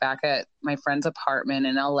U-Lock back at my friend's apartment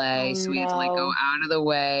in LA. So we had to like go out of the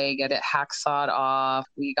way, get it hacksawed off.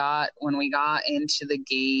 When we got into the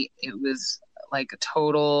gate, it was like a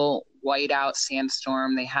total whiteout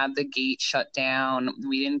sandstorm. They had the gate shut down.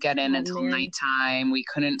 We didn't get in until nighttime. We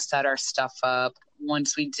couldn't set our stuff up.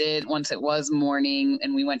 once it was morning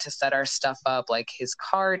and we went to set our stuff up, like his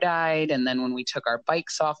car died. And then when we took our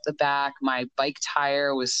bikes off the back, my bike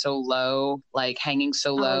tire was so low, like hanging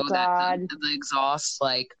so low that the exhaust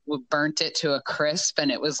like burnt it to a crisp.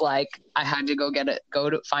 And it was like, I had to go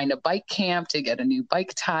to find a bike camp to get a new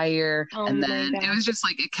bike tire. And then it was just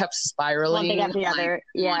like, it kept spiraling. One thing after the other.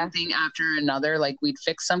 Yeah. One thing after another, like we'd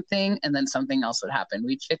fix something and then something else would happen.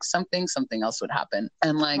 We'd fix something else would happen.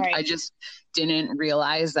 And like, I just didn't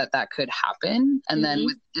realize that could happen. And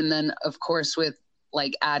then of course, with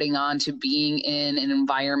like adding on to being in an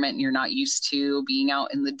environment you're not used to, being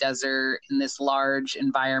out in the desert in this large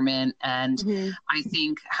environment. And I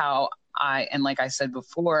think and like I said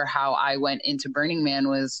before, how I went into Burning Man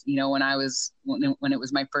was, you know, when it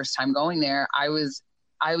was my first time going there, I was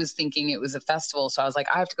thinking it was a festival. So I was like,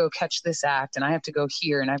 I have to go catch this act and I have to go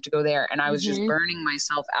here and I have to go there. And I was just burning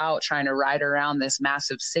myself out trying to ride around this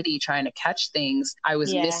massive city, trying to catch things. I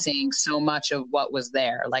was missing so much of what was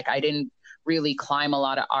there. Like I didn't really climb a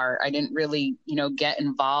lot of art. I didn't really, you know, get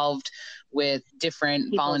involved with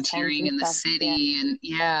different volunteering in the city.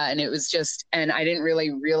 And it was just, and I didn't really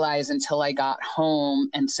realize until I got home.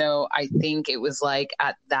 And so I think it was like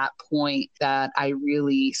at that point that I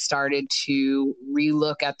really started to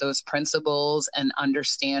relook at those principles and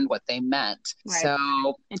understand what they meant. Right.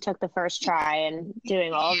 So it took the first try and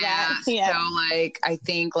doing all of that. Yeah. So like, I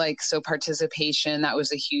think like, so participation, that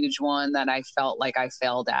was a huge one that I felt like I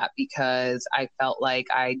failed at because I felt like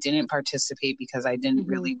I didn't participate because I didn't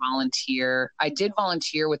really volunteer. I did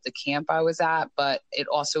volunteer with the camp I was at, but it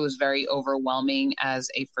also was very overwhelming as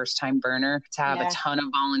a first-time burner to have a ton of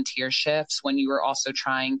volunteer shifts when you were also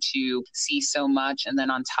trying to see so much. And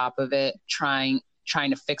then on top of it, trying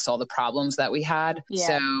to fix all the problems that we had.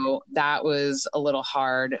 Yeah. So that was a little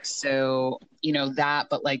hard. So, you know,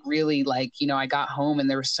 but like really like, you know, I got home and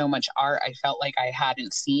there was so much art I felt like I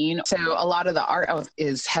hadn't seen. So a lot of the art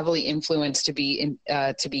is heavily influenced to be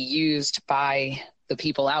used by the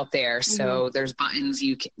people out there. So there's buttons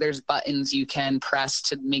you can press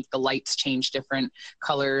to make the lights change different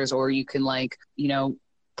colors, or you can like, you know,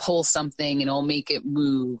 pull something and it'll make it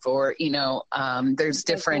move, or, you know, there's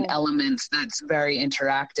different elements that's very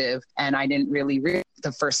interactive. And I didn't really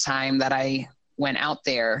the first time that I went out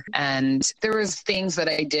there, and there was things that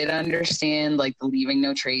I did understand, like the Leaving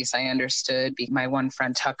No Trace. I understood. My one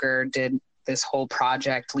friend Tucker did this whole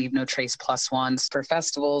project, Leave No Trace +1s, for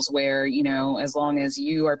festivals where, you know, as long as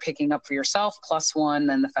you are picking up for yourself +1,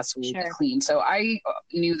 then the festival will be clean. So I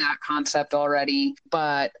knew that concept already,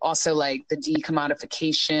 but also like the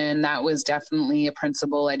decommodification, that was definitely a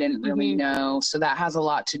principle I didn't really know. So that has a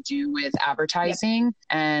lot to do with advertising.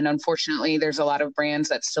 And unfortunately, there's a lot of brands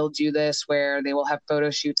that still do this, where they will have photo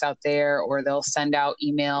shoots out there, or they'll send out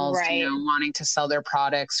emails, you know, wanting to sell their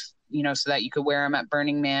products, you know, so that you could wear them at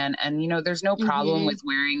Burning Man. And, you know, there's no problem with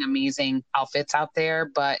wearing amazing outfits out there,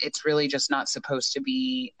 but it's really just not supposed to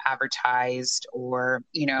be advertised or,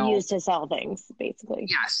 you know, used to sell things, basically.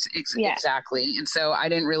 Yes, exactly. And so I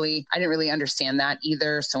didn't really understand that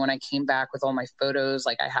either. So when I came back with all my photos,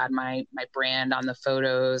 like I had my brand on the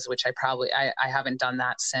photos, which I haven't done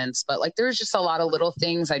that since, but like, there's just a lot of little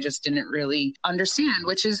things I just didn't really understand,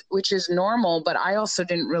 which is normal. But I also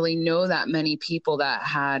didn't really know that many people that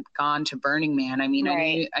had gone to Burning Man. I mean,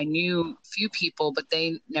 I knew a few people, but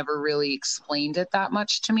they never really explained it that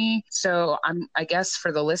much to me. So I guess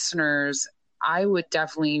for the listeners, I would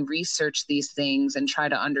definitely research these things and try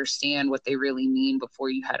to understand what they really mean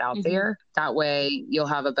before you head out there. That way you'll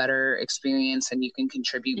have a better experience and you can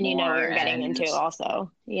contribute more. You know what you're getting into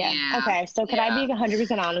also. Yeah. Okay. So can I be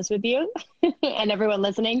 100% honest with you and everyone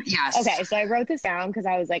listening? Yes. Okay. So I wrote this down because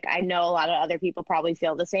I was like, I know a lot of other people probably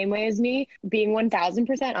feel the same way as me. Being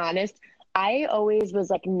 1000% honest, I always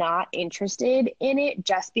was like not interested in it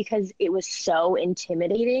just because it was so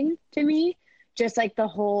intimidating to me. Just like the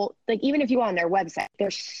whole, like, even if you go on their website,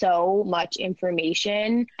 there's so much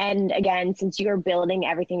information. And again, since you're building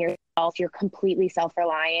everything yourself, you're completely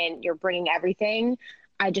self-reliant, you're bringing everything.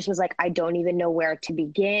 I just was like, I don't even know where to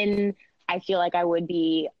begin. I feel like I would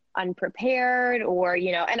be unprepared, or,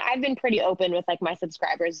 you know, and I've been pretty open with like my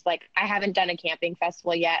subscribers. Like, I haven't done a camping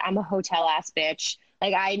festival yet. I'm a hotel ass bitch.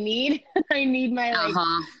 Like, I need my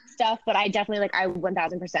like stuff, but I definitely I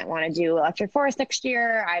 1000% want to do Electric Forest next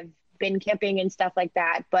year. I've been camping and stuff like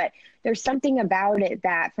that, but there's something about it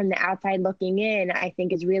that from the outside looking in, I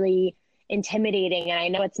think is really intimidating. And I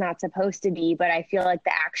know it's not supposed to be, but I feel like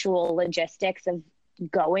the actual logistics of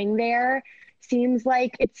going there seems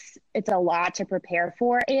like it's a lot to prepare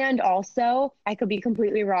for. And also, I could be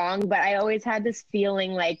completely wrong, but I always had this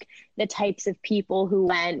feeling like the types of people who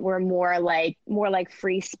went were more like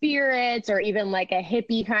free spirits, or even like a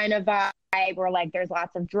hippie kind of vibe, where like there's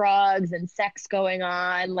lots of drugs and sex going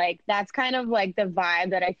on. Like that's kind of like the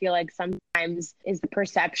vibe that I feel like sometimes is the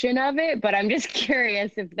perception of it. But I'm just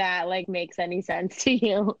curious if that like makes any sense to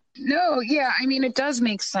you. No, yeah, I mean it does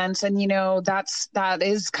make sense, and that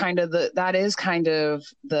is kind of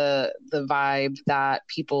the vibe that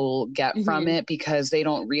people get from it, because they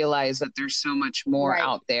don't realize that there's so much more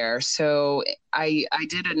out there. So I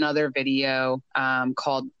did another video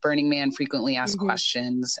called Burning Man Frequently Asked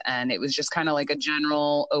Questions, and it was just kind of like a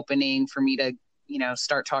general opening for me to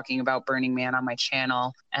start talking about Burning Man on my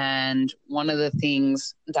channel. And one of the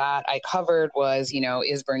things that I covered was,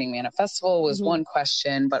 is Burning Man a festival was one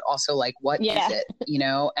question, but also like, what is it,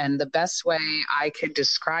 and the best way I could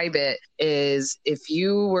describe it is if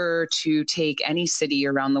you were to take any city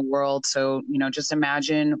around the world. So, just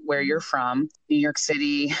imagine where you're from, New York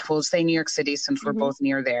City, we'll say New York City, since we're both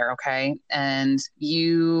near there. Okay. And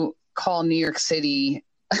you call New York City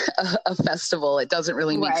a festival, it doesn't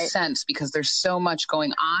really make sense, because there's so much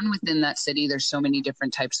going on within that city. There's so many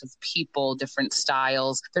different types of people, different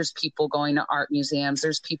styles. There's people going to art museums.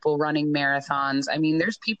 There's people running marathons. I mean,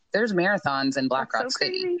 there's marathons in Black Rock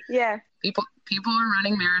City. Yeah. People are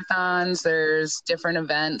running marathons. There's different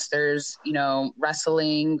events. There's,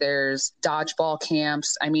 wrestling. There's dodgeball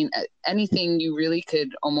camps. I mean, anything you really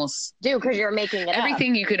could almost do, because you're making it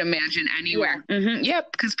everything you could imagine anywhere.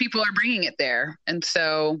 Yep, because people are bringing it there. And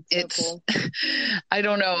so it's, cool. I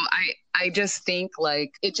don't know. I just think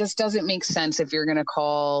like it just doesn't make sense if you're going to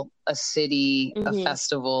call a city a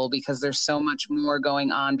festival, because there's so much more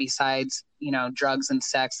going on besides, drugs and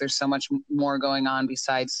sex. There's so much more going on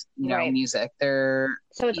besides, music.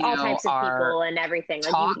 So it's all types of people and everything.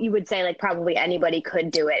 Like you would say like probably anybody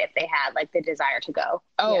could do it if they had like the desire to go.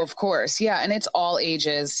 Oh, of course. Yeah. And it's all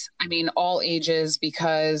ages. I mean, all ages,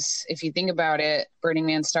 because if you think about it, Burning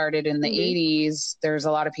Man started in the 80s. There's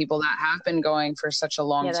a lot of people that have been going for such a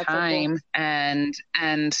long time. So cool.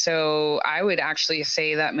 And so I would actually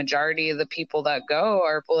say that majority of the people that go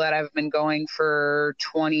are people that have been going for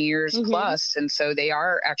 20 years plus. And so they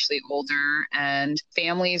are actually older, and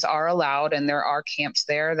families are allowed, and there are camps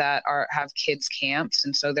there that have kids camps.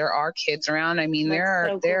 And so there are kids around. I mean,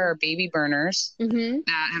 there are baby burners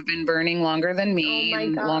that have been burning longer than me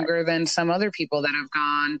and longer than some other people that have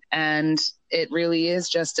gone. And it really is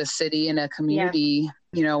just a city and a community,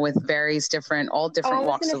 with all different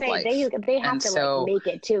walks of life. They have to make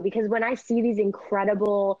it too, because when I see these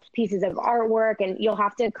incredible pieces of artwork, and you'll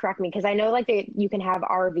have to correct me, because I know like you can have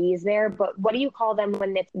RVs there, but what do you call them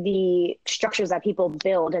when it's the structures that people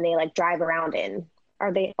build and they like drive around in?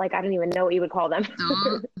 Are they like, I don't even know what you would call them.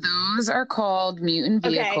 Those are called mutant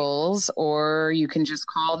vehicles, or you can just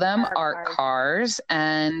call them art cars.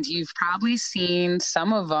 And you've probably seen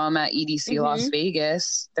some of them at EDC Las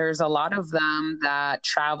Vegas. There's a lot of them that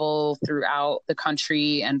travel throughout the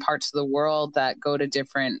country and parts of the world that go to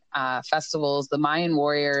different festivals. The Mayan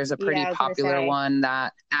Warrior is a pretty popular one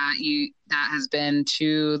that has been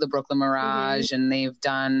to the Brooklyn Mirage, and they've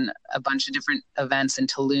done a bunch of different events in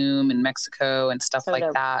Tulum and Mexico and stuff like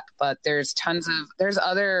that. But there's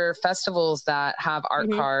other festivals that have art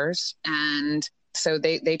cars, and so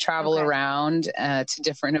they travel around to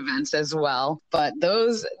different events as well. But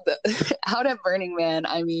out at Burning Man,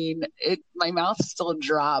 I mean, my mouth still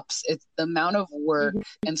drops. It's the amount of work.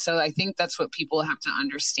 And so I think that's what people have to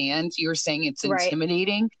understand. You were saying it's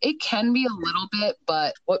intimidating. It can be a little bit,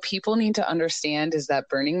 but what people need to understand is that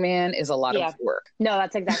Burning Man is a lot of work. No,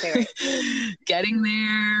 that's exactly right. Getting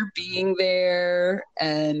there, being there,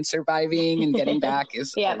 and surviving and getting back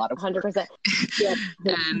is a lot of work. 100%.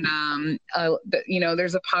 And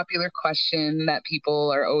there's a popular question that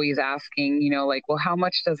people are always asking, like, well, how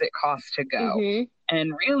much does it cost to go?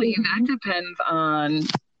 And really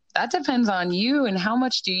that depends on you and how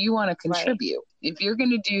much do you want to contribute. If you're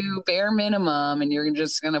going to do bare minimum and you're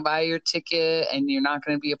just going to buy your ticket and you're not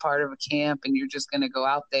going to be a part of a camp and you're just going to go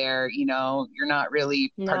out there, you're not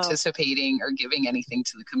really participating or giving anything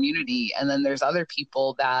to the community. And then there's other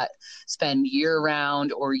people that spend year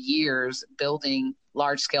round or years building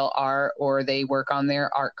large scale art, or they work on their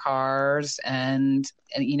art cars, and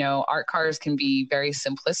art cars can be very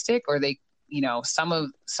simplistic, or they some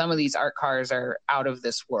of these art cars are out of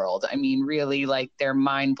this world. I mean, really, like, they're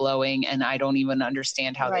mind blowing, and I don't even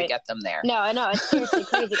understand how they get them there. No, I know, it's seriously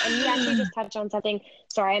crazy. And you actually just touched on something.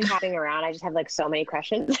 Sorry, I'm hopping around. I just have like so many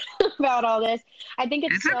questions about all this. I think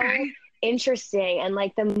it's so interesting. And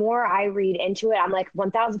like, the more I read into it, I'm like,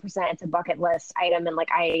 1000% it's a bucket list item. And like,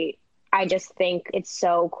 I just think it's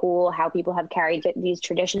so cool how people have carried these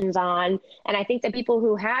traditions on. And I think the people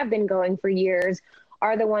who have been going for years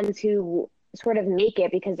are the ones who sort of make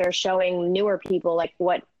it, because they're showing newer people like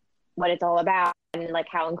what it's all about, and like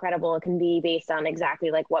how incredible it can be based on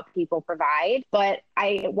exactly like what people provide. But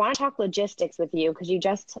I want to talk logistics with you, because you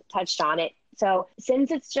just touched on it. So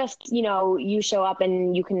since it's just, you show up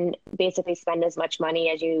and you can basically spend as much money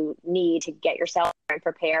as you need to get yourself and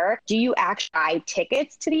prepare, do you actually buy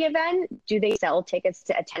tickets to the event? Do they sell tickets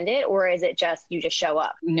to attend it, or is it just you just show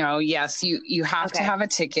up? No, yes, you have to have a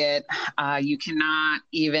ticket. You cannot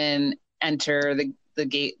even enter the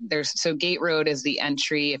gate. So Gate Road is the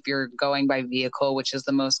entry if you're going by vehicle, which is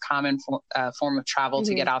the most common form of travel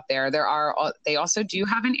to get out there. They also do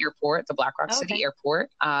have an airport, the Black Rock City Airport,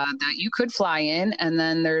 that you could fly in. And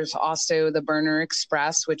then there's also the Burner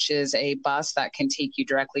Express, which is a bus that can take you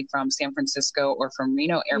directly from San Francisco or from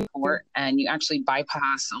Reno Airport. And you actually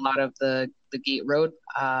bypass a lot of the Gate Road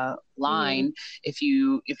line if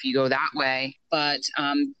you go that way. But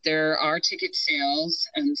there are ticket sales,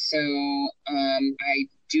 and so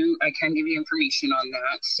I can give you information on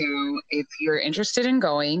that. So if you're interested in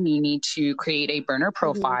going, you need to create a burner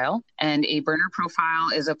profile. And a burner profile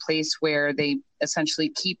is a place where they essentially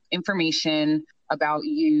keep information about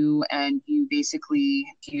you, and you basically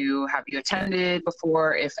have you attended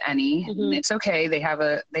before, if any. It's okay. They have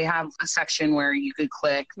a section where you could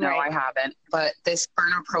click no, I haven't. But this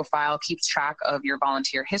burner profile keeps track of your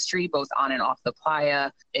volunteer history, both on and off the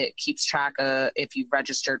playa. It keeps track of if you've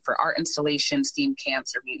registered for art installations, theme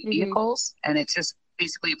camps, or mutant vehicles, and it's just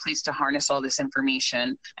basically a place to harness all this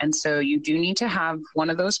information. And so you do need to have one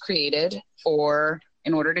of those created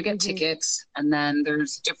in order to get tickets. And then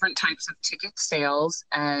there's different types of ticket sales,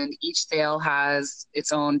 and each sale has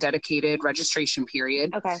its own dedicated registration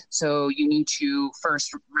period. So you need to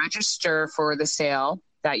first register for the sale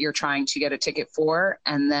that you're trying to get a ticket for,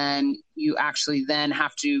 and then you actually then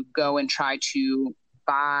have to go and try to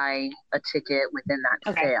buy a ticket within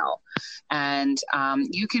that sale. And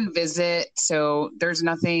you can visit, so there's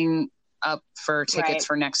nothing up for tickets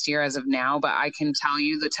for next year as of now, but I can tell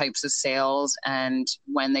you the types of sales and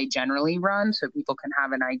when they generally run, so people can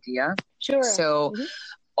have an idea. So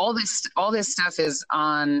all this stuff is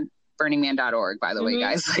on burningman.org, by the way,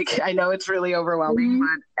 guys. Like, I know it's really overwhelming,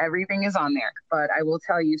 but everything is on there. But I will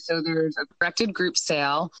tell you, so there's a directed group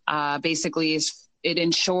sale. Basically, it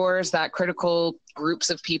ensures that critical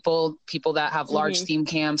groups of people that have large theme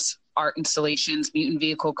camps, art installations, mutant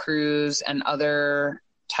vehicle crews, and other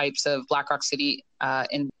types of Black Rock City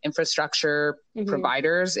infrastructure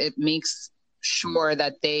providers, it makes sure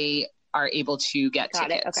that they are able to get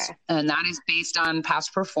tickets. And that is based on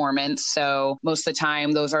past performance. So most of the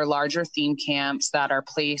time, those are larger theme camps that are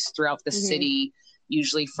placed throughout the city,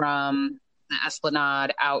 usually from the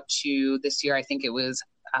Esplanade out to, this year, I think it was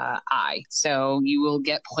So you will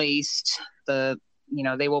get placed,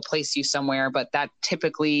 they will place you somewhere, but that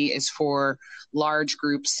typically is for large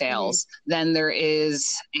group sales. Then there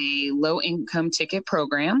is a low income ticket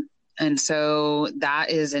program. And so that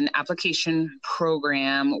is an application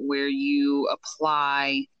program where you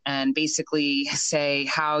apply and basically say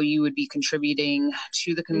how you would be contributing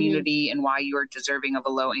to the community and why you are deserving of a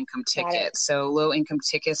low income ticket. So low income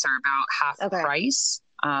tickets are about half the price.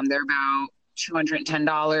 They're about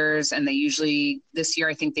 $210. And they usually, this year,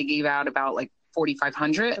 I think they gave out about like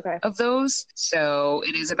 4,500 of those. So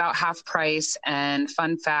it is about half price. And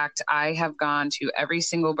fun fact, I have gone to every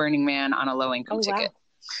single Burning Man on a low income ticket.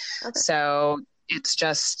 So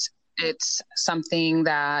it's something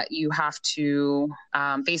that you have to,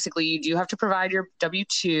 basically you do have to provide your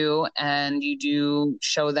W-2, and you do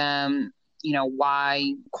show them,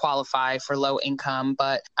 why qualify for low income.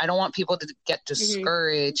 But I don't want people to get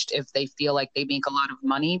discouraged if they feel like they make a lot of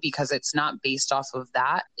money, because it's not based off of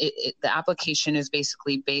that. The application is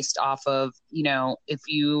basically based off of, if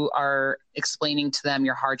you are explaining to them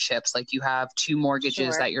your hardships, like you have 2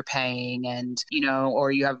 mortgages that you're paying, and,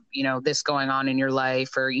 or you have, this going on in your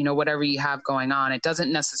life, or, whatever you have going on. It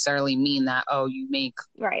doesn't necessarily mean that, oh, you make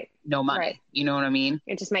no money. You know what I mean?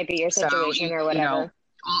 It just might be your situation or whatever.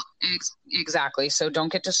 Well, exactly. So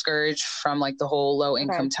don't get discouraged from like the whole low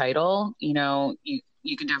income title. You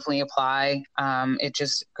can definitely apply. It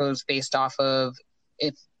just goes based off of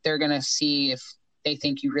if they're going to see if they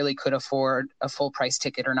think you really could afford a full price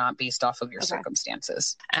ticket or not, based off of your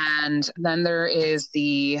circumstances. And then there is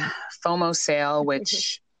the FOMO sale,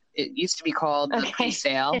 which it used to be called the Okay.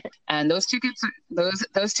 pre-sale. And those tickets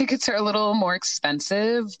are a little more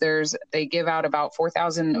expensive. They give out about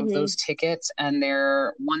 4,000 of those tickets, and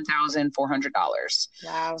they're $1,400.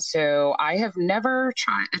 Wow. So I have never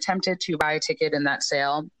attempted to buy a ticket in that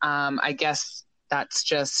sale. I guess that's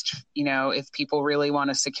just, if people really want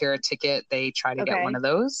to secure a ticket, they try to get one of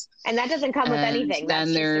those. And that doesn't come with anything.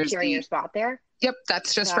 Then there's securing your spot there. Yep,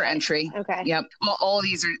 that's just for entry. Okay. Yep. Well, all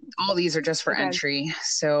these are just for entry.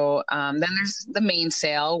 So then there's the main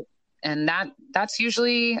sale, and that's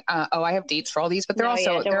usually I have dates for all these, but they're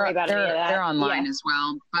they're online as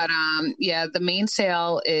well. But the main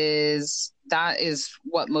sale is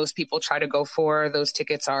what most people try to go for. Those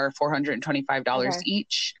tickets are $425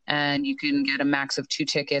 each, and you can get a max of 2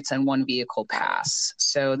 tickets and 1 vehicle pass.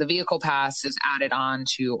 So the vehicle pass is added on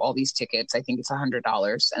to all these tickets. I think it's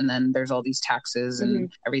 $100, and then there's all these taxes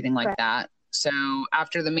and everything like that. So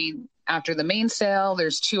after the main sale,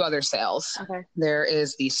 there's 2 other sales. Okay. There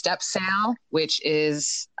is the step sale, which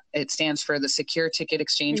it stands for the Secure Ticket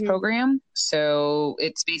Exchange Program. So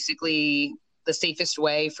it's basically the safest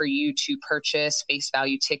way for you to purchase face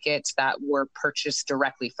value tickets that were purchased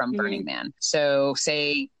directly from Burning Man. So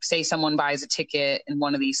say someone buys a ticket in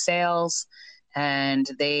one of these sales and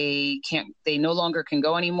they no longer can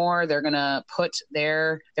go anymore. They're going to put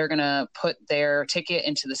their ticket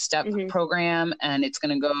into the STEP program, and it's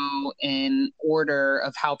going to go in order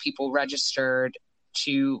of how people registered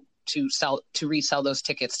to resell those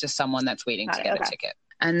tickets to someone that's waiting to get a ticket.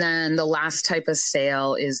 And then the last type of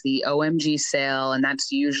sale is the OMG sale, and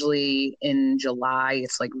that's usually in July.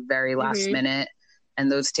 It's like very last minute.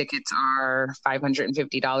 And those tickets are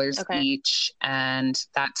 $550 each. And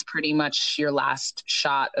that's pretty much your last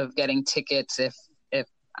shot of getting tickets if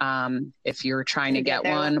you're trying to get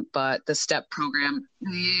one. But the STEP program,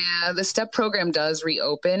 the STEP program does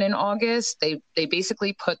reopen in August. They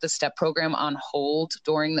basically put the STEP program on hold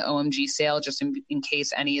during the OMG sale, just in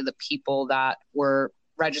case any of the people that were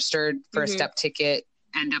registered for a STEP ticket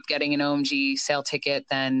end up getting an OMG sale ticket,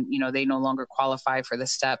 then they no longer qualify for the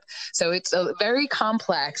STEP. So it's very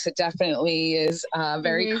complex. It definitely is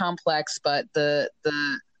very complex, but their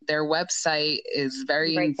website is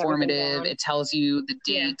very informative. It tells you the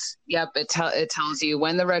dates. Yep. It tells you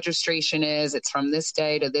when the registration is. It's from this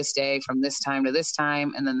day to this day, from this time to this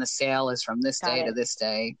time. And then the sale is from this day to this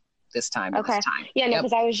day, this time to this time. Yeah, no,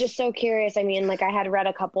 because I was just so curious. I mean, I had read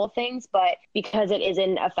a couple of things, but because it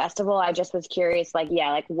isn't a festival, I just was curious,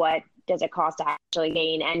 what does it cost to actually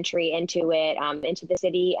gain entry into it, into the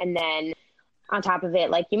city? And then on top of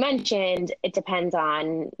it, like you mentioned, it depends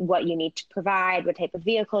on what you need to provide, what type of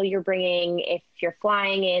vehicle you're bringing, if you're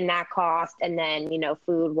flying in, that cost, and then,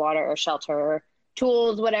 food, water, or shelter,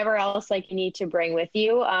 tools, whatever else you need to bring with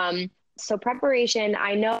you. So preparation,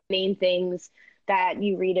 I know main things that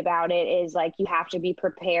you read about it is you have to be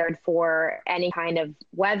prepared for any kind of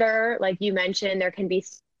weather. Like you mentioned, there can be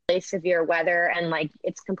severe weather and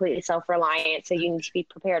it's completely self-reliant. So you need to be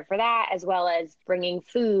prepared for that, as well as bringing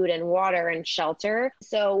food and water and shelter.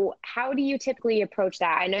 So how do you typically approach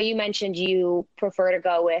that? I know you mentioned you prefer to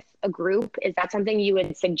go with a group. Is that something you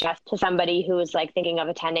would suggest to somebody who is thinking of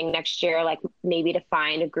attending next year, maybe to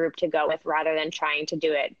find a group to go with rather than trying to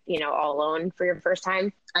do it, all alone for your first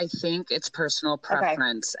time? I think it's personal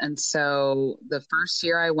preference. And so the first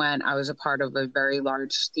year I went, I was a part of a very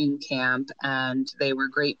large theme camp, and they were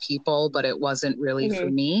great people, but it wasn't really for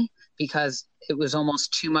me because it was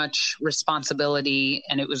almost too much responsibility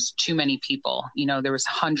and it was too many people. There was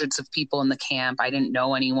hundreds of people in the camp. I didn't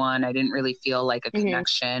know anyone. I didn't really feel like a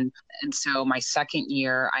connection. And so my second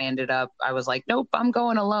year, I was like, nope, I'm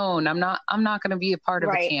going alone. I'm not going to be a part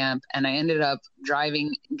of a camp. And I ended up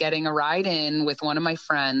getting a ride in with one of my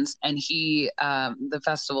friends, and he, the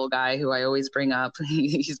festival guy who I always bring up,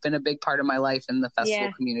 he's been a big part of my life in the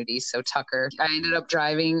festival community. So Tucker, I ended up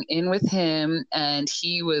driving in with him, and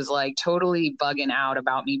he was totally bugging out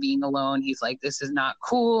about me being alone. He's like, this is not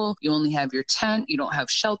cool. You only have your tent. You don't have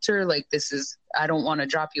shelter. I don't want to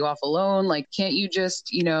drop you off alone. Can't you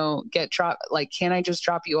just, get dropped? Can I just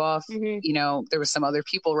drop you off? There was some other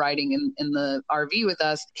people riding in the RV with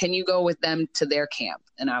us. Can you go with them to their camp?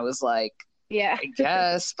 And I was like, yeah, I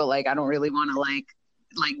guess, but I don't really want to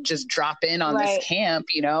just drop in on this camp,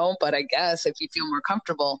 but I guess if you feel more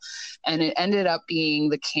comfortable. And it ended up being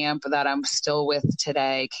the camp that I'm still with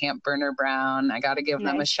today, Camp Burner Brown. I got to give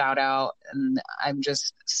them a shout out. And I'm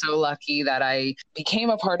just so lucky that I became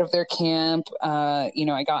a part of their camp.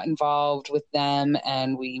 I got involved with them,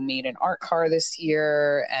 and we made an art car this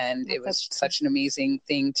year, and it was such an amazing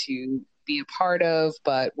thing to be a part of,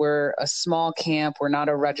 but we're a small camp. We're not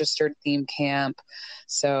a registered theme camp.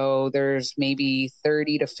 So there's maybe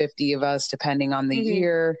 30 to 50 of us, depending on the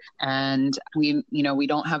year. And we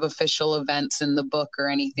don't have official events in the book or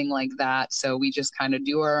anything like that. So we just kind of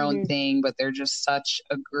do our own thing, but they're just such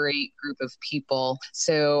a great group of people.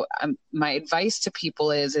 So my advice to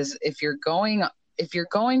people is if you're going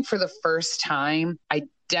for the first time, I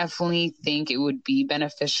definitely think it would be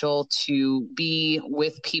beneficial to be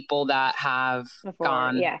with people that have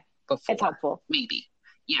gone before. It's helpful. Maybe.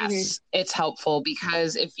 Yes, it's helpful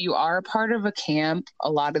because if you are a part of a camp, a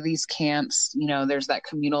lot of these camps, there's that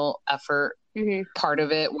communal effort part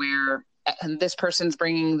of it where this person's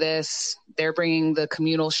bringing this, they're bringing the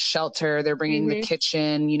communal shelter, they're bringing the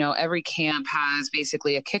kitchen. Every camp has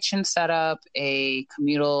basically a kitchen set up, a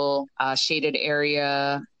communal shaded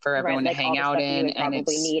area for everyone to hang out in. You would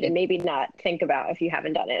probably need and maybe not think about if you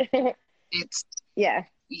haven't done it.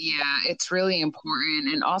 Yeah, it's really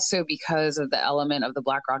important. And also because of the element of the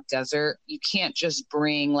Black Rock Desert, you can't just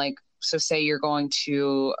bring so say you're going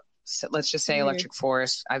to, let's just say Electric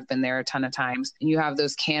Forest. I've been there a ton of times, and you have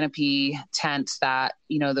those canopy tents that,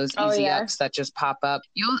 those easy ups that just pop up.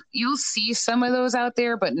 You'll see some of those out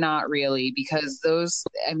there, but not really, because those,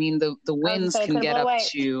 the winds can get up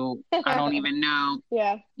to, I don't even know.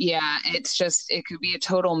 Yeah. It could be a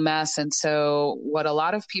total mess. And so what a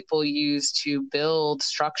lot of people use to build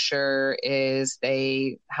structure is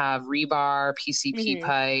they have rebar, PCP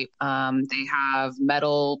pipe. They have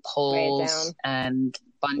metal poles and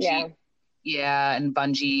bungee. And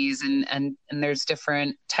bungees and there's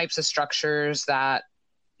different types of structures that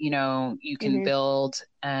you can build,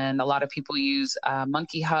 and a lot of people use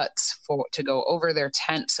monkey huts to go over their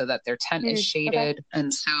tent so that their tent is shaded.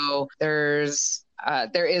 And so there is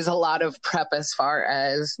a lot of prep as far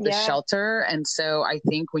as the shelter. And so I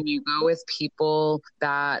think when you go with people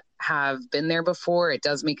that have been there before, it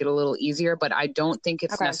does make it a little easier, but I don't think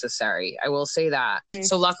it's necessary. I will say that.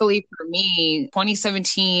 So luckily for me,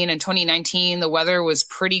 2017 and 2019, the weather was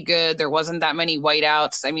pretty good. There wasn't that many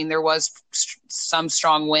whiteouts. There was some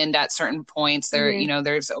strong wind at certain points.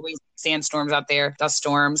 There's always sandstorms out there, dust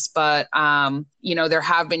storms, but there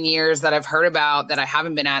have been years that I've heard about that I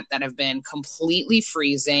haven't been at that have been completely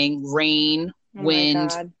freezing, rain,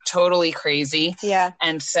 wind, totally crazy.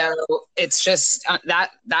 And so it's just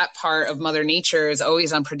that part of Mother Nature is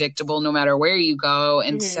always unpredictable no matter where you go.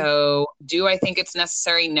 And so do I think it's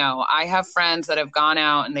necessary? No. I have friends that have gone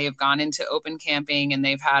out and they have gone into open camping and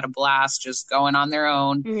they've had a blast just going on their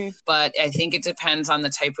own. But I think it depends on the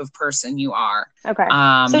type of person you are.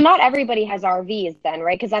 So not everybody has RVs then,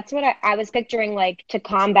 right? Because that's what I was picturing, to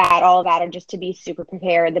combat all of that, or just to be super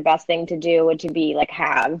prepared. The best thing to do would to be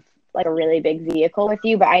have a really big vehicle with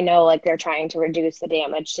you, but I know they're trying to reduce the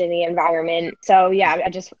damage to the environment. So I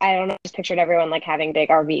don't know, just pictured everyone having big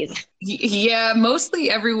RVs. Yeah, mostly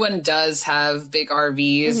everyone does have big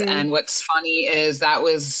RVs. And what's funny is that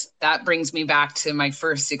brings me back to my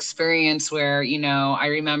first experience where, I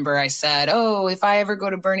remember I said, if I ever go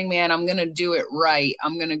to Burning Man, I'm going to do it right.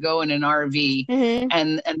 I'm going to go in an RV.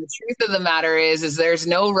 And the truth of the matter is there's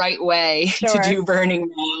no right way to do Burning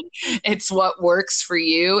Man. It's what works for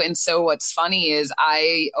you. And so what's funny is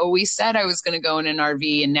I always said I was going to go in an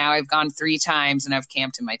RV, and now I've gone 3 times and I've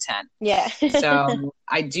camped in my tent. So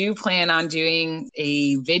I do plan on doing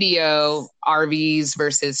a video, RVs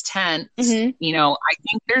versus tents. I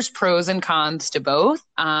think there's pros and cons to both.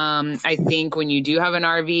 I think when you do have an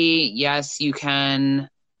RV, yes, you can,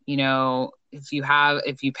 if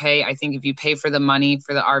you pay for the money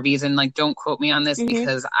for the RVs, and don't quote me on this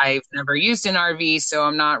because I've never used an RV, so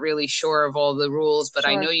I'm not really sure of all the rules, but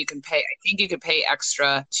I know you can pay. I think you could pay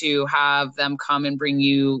extra to have them come and bring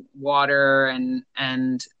you water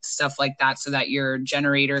and stuff like that, so that your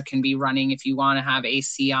generator can be running if you want to have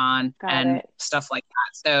AC on stuff like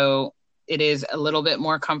that. So it is a little bit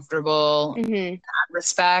more comfortable in that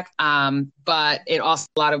respect. But it also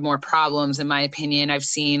a lot of more problems, in my opinion. I've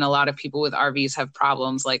seen a lot of people with RVs have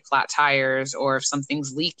problems like flat tires, or if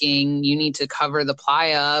something's leaking, you need to cover the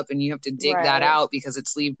ply up and you have to dig that out because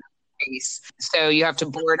it's leaving space. So you have to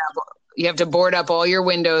board up all your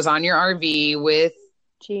windows on your RV with,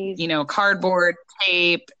 cardboard,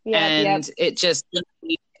 tape, it just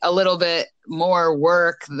a little bit more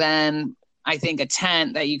work than I think a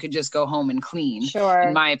tent that you could just go home and clean,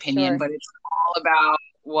 in my opinion. But it's all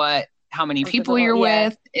about how many people you're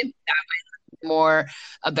with. That might be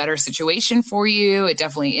a better situation for you. It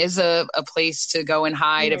definitely is a place to go and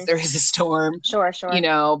hide if there is a storm.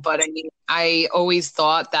 But I always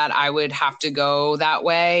thought that I would have to go that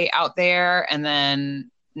way out there, and then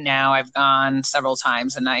now I've gone several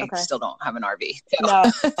times and I still don't have an RV. So.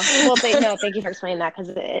 No. Well, thank you for explaining that,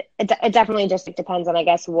 because it definitely just depends on, I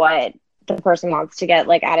guess, what the person wants to get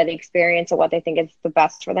like out of the experience, or what they think is the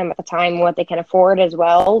best for them at the time, what they can afford as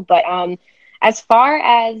well. But as far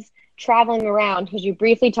as traveling around, because you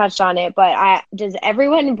briefly touched on it, but does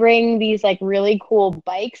everyone bring these like really cool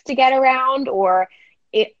bikes to get around, or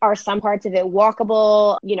are some parts of it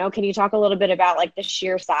walkable? You know, can you talk a little bit about like the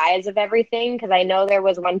sheer size of everything? Because I know there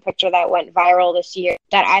was one picture that went viral this year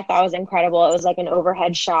that I thought was incredible. It was like an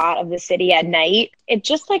overhead shot of the city at night. It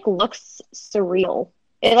just like looks surreal.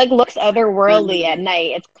 It like looks otherworldly at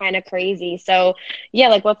night. It's kind of crazy. So yeah,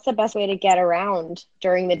 like what's the best way to get around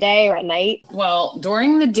during the day or at night? Well,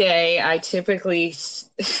 during the day, I typically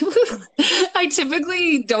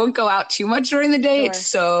don't go out too much during the day. Sure. It's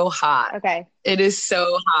so hot. Okay. It is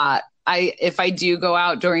so hot. If I do go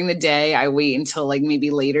out during the day, I wait until like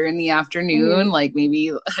maybe later in the afternoon. Like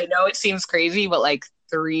maybe, I know it seems crazy, but like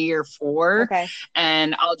 3 or 4. Okay.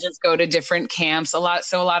 And I'll just go to different camps. A lot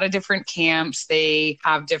of different camps, they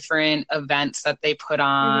have different events that they put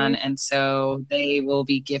on. And so they will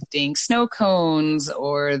be gifting snow cones,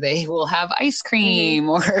 or they will have ice cream,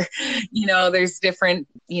 or, you know, there's different,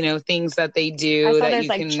 you know, things that they do. I saw that there's you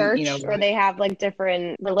like can, church, you know, where they have like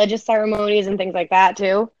different religious ceremonies and things like that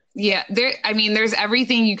too. Yeah, there's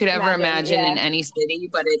everything you could ever imagine in any city,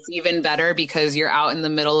 but it's even better because you're out in the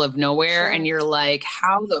middle of nowhere and you're like,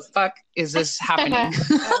 how the fuck is this happening?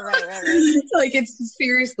 Right. Like, it's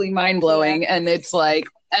seriously mind blowing. And it's like,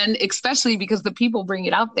 and especially because the people bring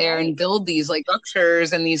it out there and build these like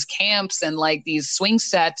structures and these camps and like these swing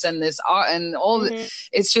sets and this and all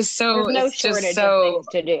it's just so, there's no it's shortage just so of things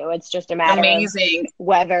to do. It's just a matter amazing of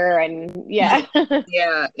weather and yeah,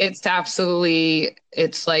 it's absolutely,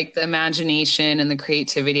 it's like the imagination and the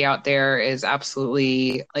creativity out there is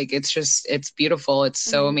absolutely like, it's beautiful. It's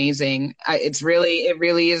so amazing. It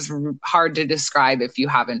really is hard to describe if you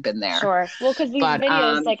haven't been there. Sure. Well, because these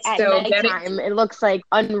videos like at nighttime, it looks like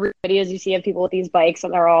unreal videos you see of people with these bikes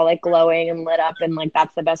and they're all like glowing and lit up, and like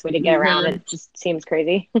that's the best way to get around. It just seems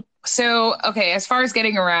crazy. So, okay, as far as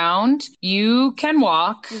getting around, you can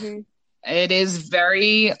walk. It is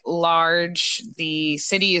very large. The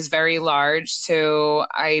city is very large. So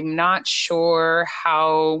I'm not sure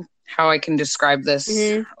how I can describe this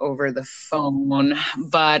over the phone,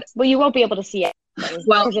 but well, you won't be able to see it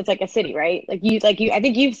because it's like a city, right? Like you, I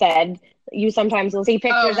think you've said you sometimes will see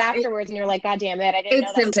pictures afterwards and you're like, God damn it, I didn't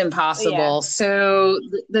know that. It's impossible. Yeah. So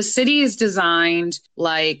the city is designed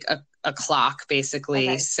like a clock, basically.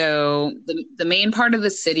 Okay. So the main part of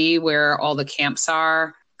the city where all the camps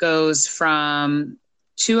are goes from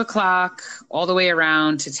 2:00 all the way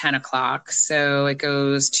around to 10:00. So it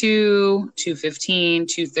goes 2:15,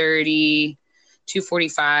 2:30,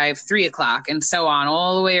 2:45, 3:00, and so on,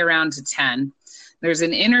 all the way around to 10. There's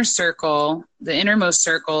an inner circle. The innermost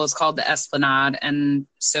circle is called the Esplanade. And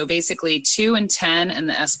so basically 2 and 10 and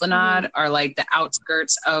the Esplanade are like the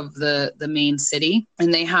outskirts of the main city.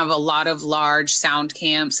 And they have a lot of large sound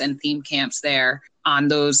camps and theme camps there on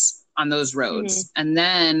those roads. And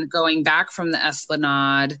then going back from the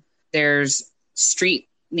Esplanade, there's street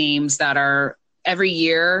names that are every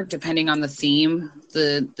year, depending on the theme,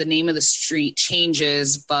 the name of the street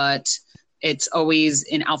changes, but it's always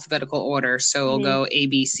in alphabetical order. So it'll go A,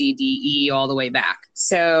 B, C, D, E all the way back.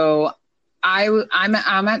 So I'm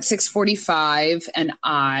at 645 and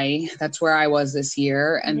that's where I was this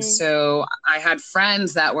year. And so I had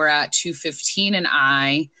friends that were at 215 and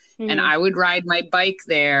and I would ride my bike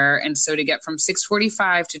there. And so to get from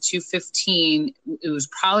 645 to 215, it was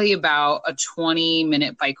probably about a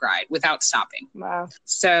 20-minute bike ride without stopping. Wow.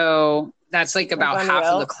 So that's like about half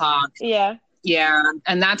of the clock. Yeah. Yeah.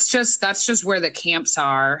 And that's just where the camps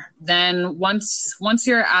are. Then once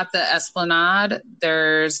you're at the Esplanade,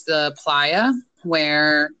 there's the Playa,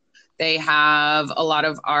 where they have a lot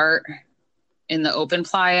of art in the open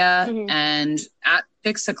playa. And at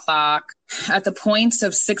 6:00, at the points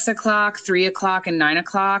of 6:00, 3:00, and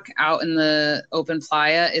 9:00 out in the open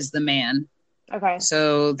playa is the Man. Okay.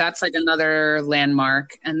 So that's like another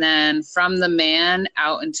landmark. And then from the Man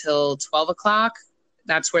out until 12:00,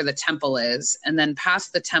 that's where the temple is. And then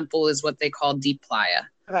past the temple is what they call Deep Playa.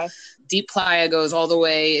 Okay. Deep Playa goes all the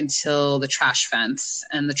way until the trash fence.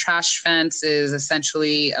 And the trash fence is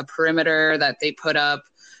essentially a perimeter that they put up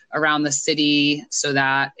around the city so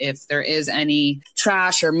that if there is any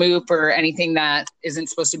trash or moop or anything that isn't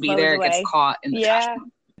supposed to be there, it gets caught in the trash.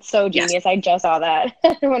 So genius. Yes. I just saw that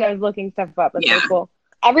when I was looking stuff up. That's so cool.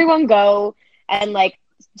 Everyone go and like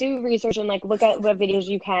do research and like look at what videos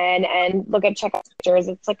you can and check out pictures.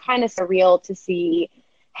 It's like kind of surreal to see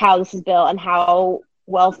how this is built and how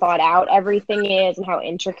well thought out everything is and how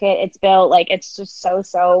intricate it's built. Like it's just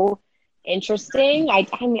so interesting. I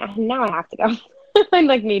mean, now I have to go. I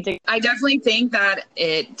like need to. I definitely think that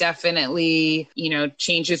it definitely,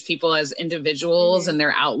 changes people as individuals and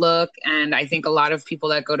their outlook. And I think a lot of people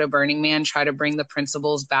that go to Burning Man try to bring the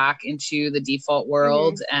principles back into the default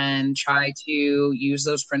world and try to use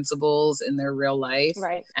those principles in their real life.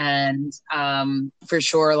 Right. And for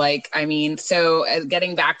sure, so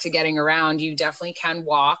getting back to getting around, you definitely can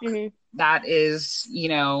walk. That is,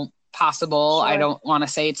 possible. Sure. I don't want to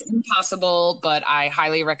say it's impossible, but I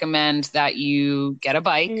highly recommend that you get a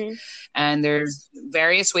bike. And there's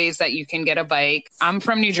various ways that you can get a bike. I'm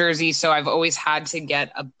from New Jersey, so I've always had to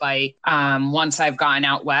get a bike once I've gotten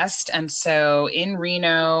out west. And so in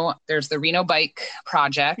Reno, there's the Reno Bike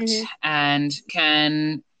Project and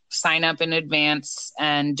can sign up in advance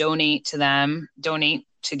and donate to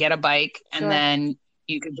get a bike. Sure. And then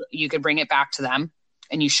you could bring it back to them,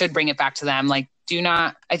 and you should bring it back to them.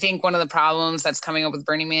 I think one of the problems that's coming up with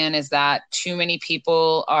Burning Man is that too many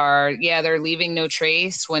people they're leaving no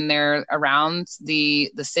trace when they're around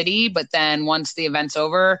the city. But then once the event's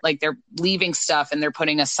over, they're leaving stuff and they're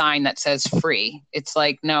putting a sign that says free. It's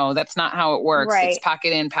no, that's not how it works. Right. It's pack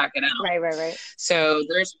it in, pack it out. Right. So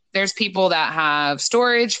there's people that have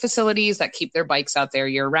storage facilities that keep their bikes out there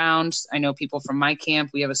year round. I know people from my camp,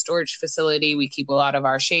 we have a storage facility. We keep a lot of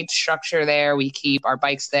our shade structure there. We keep our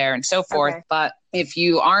bikes there and so forth. Okay. But if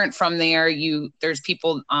you aren't from there, there's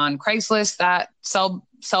people on Craigslist that sell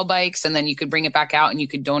bikes, and then you could bring it back out and you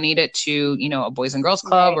could donate it to, a Boys and Girls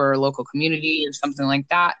Club or a local community or something like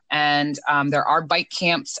that. And there are bike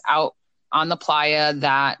camps out on the playa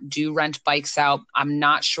that do rent bikes out. I'm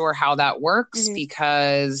not sure how that works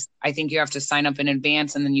because I think you have to sign up in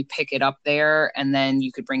advance and then you pick it up there and then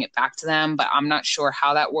you could bring it back to them. But I'm not sure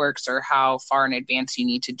how that works or how far in advance you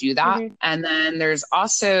need to do that. And then there's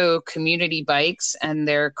also community bikes, and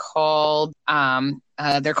they're called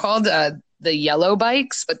the yellow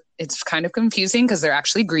bikes, but it's kind of confusing because they're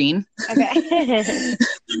actually green. Okay.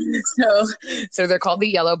 So they're called the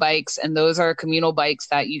yellow bikes, and those are communal bikes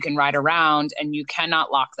that you can ride around, and you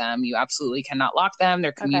cannot lock them. You absolutely cannot lock them.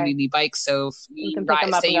 They're community bikes. So if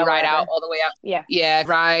you ride out all the way up. Yeah.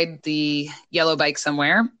 Ride the yellow bike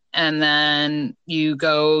somewhere. And then you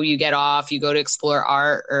get off, you go to explore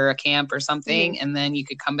art or a camp or something, and then you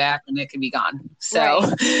could come back and it could be gone. So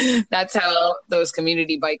that's how those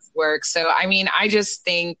community bikes work. So, I mean, I just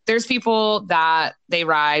think there's people that they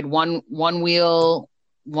ride one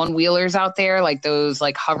wheelers out there, like those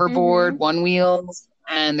hoverboard one wheels.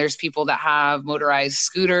 And there's people that have motorized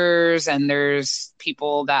scooters, and there's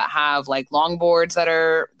people that have longboards that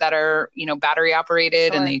are battery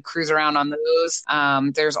operated, and they cruise around on those.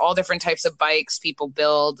 There's all different types of bikes people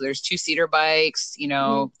build. There's 2-seater bikes,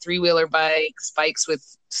 3-wheeler bikes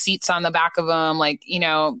with seats on the back of them. I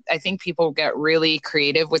think people get really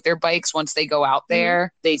creative with their bikes once they go out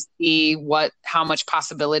there. They see how much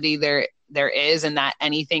possibility there is, and that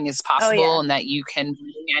anything is possible and that you can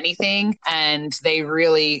do anything. And they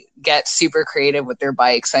really get super creative with their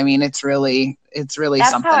bikes. I mean, it's really That's something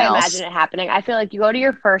else. That's how I imagine it happening. I feel like you go to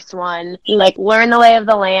your first one, you learn the lay of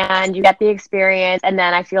the land, you get the experience, and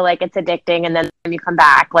then I feel like it's addicting. And then when you come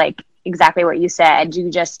back, exactly what you said,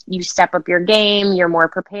 you step up your game, you're more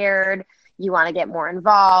prepared, you want to get more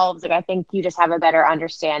involved. I think you just have a better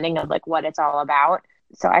understanding of what it's all about.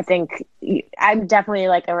 So I think I'm definitely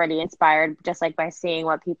already inspired just by seeing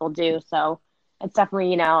what people do. So it's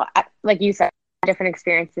definitely, like you said, different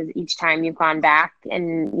experiences each time you've gone back.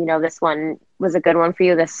 And, this one was a good one for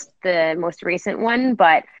you, the most recent one,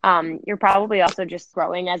 but you're probably also just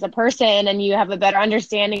growing as a person, and you have a better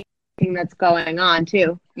understanding that's going on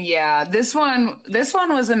too. Yeah, this one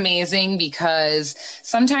was amazing because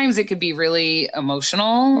sometimes it could be really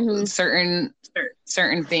emotional.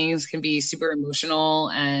 Certain things can be super emotional.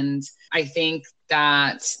 And I think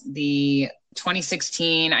that the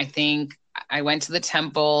 2016, I went to the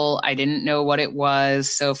temple. I didn't know what it was.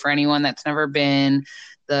 So for anyone that's never been,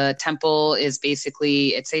 the temple is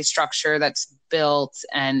basically, it's a structure that's built,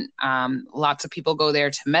 and lots of people go there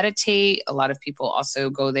to meditate. A lot of people also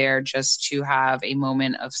go there just to have a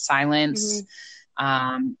moment of silence.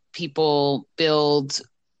 People build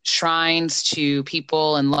shrines to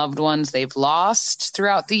people and loved ones they've lost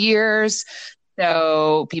throughout the years.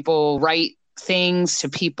 So people write things to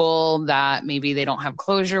people that maybe they don't have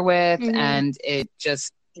closure with, and it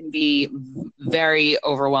just can be very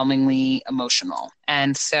overwhelmingly emotional.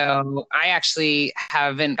 And so I actually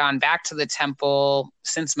haven't gone back to the temple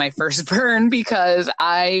since my first burn, because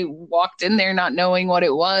I walked in there not knowing what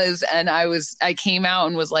it was. And I came out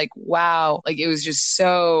and was like, wow, it was just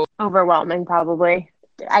so overwhelming, probably.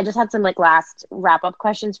 I just had some like last wrap up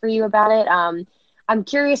questions for you about it. I'm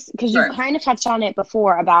curious because Sure. you've kind of touched on it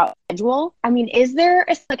before about schedule. I mean, is there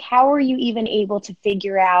like how are you even able to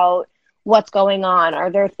figure out what's going on? Are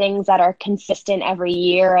there things that are consistent every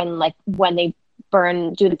year and like when they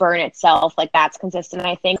do the burn itself, like that's consistent,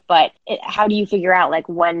 I think. But how do you figure out like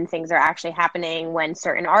when things are actually happening, when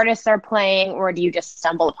certain artists are playing, or do you just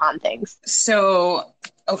stumble upon things? So,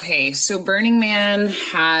 okay. So Burning Man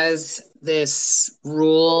has this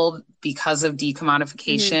rule because of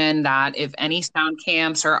decommodification that if any sound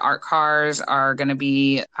camps or art cars are going to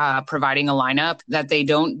be providing a lineup, that they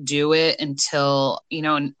don't do it until,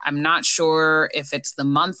 and I'm not sure if it's the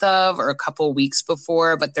month of or a couple weeks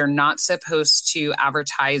before, but they're not supposed to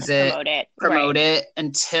advertise promote it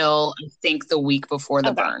until I think the week before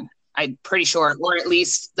the burn. I'm pretty sure, or at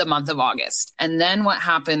least the month of August. And then what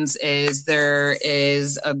happens is there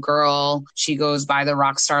is a girl, she goes by the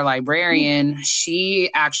Rockstar Librarian. She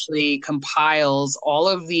actually compiles all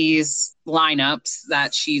of these lineups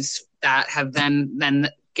that have then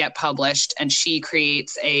get published, and she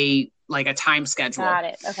creates a time schedule. Got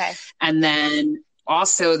it. Okay. And then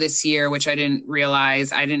also this year, which I didn't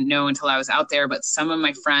know until I was out there, but some of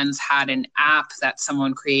my friends had an app that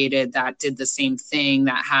someone created that did the same thing,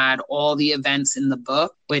 that had all the events in the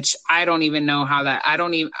book, which I don't even know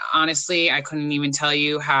honestly, I couldn't even tell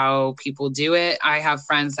you how people do it. I have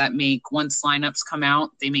friends that once lineups come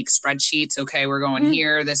out, they make spreadsheets. Okay, we're going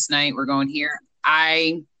here this night, we're going here.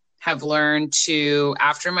 I have learned to,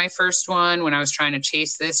 after my first one, when I was trying to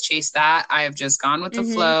chase this, chase that, I have just gone with the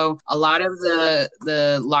flow. A lot of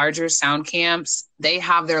the larger sound camps, they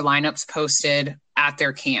have their lineups posted at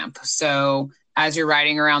their camp. So as you're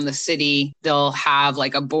riding around the city, they'll have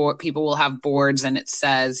like a board. People will have boards and it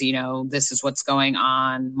says, this is what's going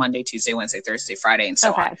on Monday, Tuesday, Wednesday, Thursday, Friday, and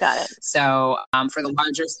so on. Okay, got it. So for the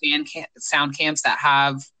larger sound camps that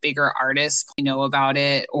have bigger artists, know about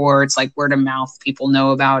it, or it's like word of mouth, people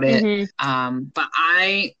know about it. But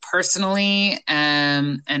I personally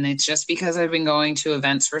and it's just because I've been going to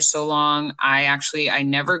events for so long, I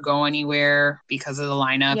never go anywhere because of the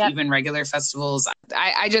lineup, even regular festivals.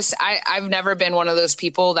 I've never been one of those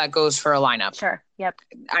people that goes for a lineup. Sure. Yep.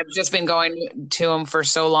 I've just been going to them for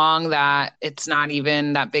so long that it's not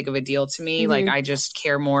even that big of a deal to me. Like, I just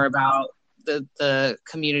care more about the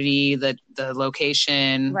community, the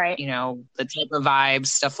location, right. The type of vibes,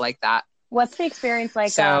 stuff like that. What's the experience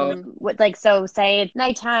like? So say it's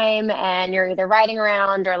nighttime and you're either riding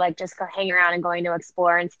around or like just hanging around and going to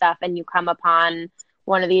explore and stuff, and you come upon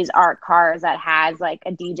one of these art cars that has like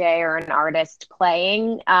a DJ or an artist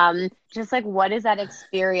playing. Just like, what is that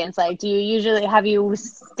experience like? Have you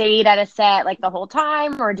stayed at a set like the whole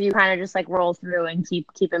time, or do you kind of just like roll through and keep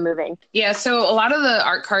it moving? Yeah. So a lot of the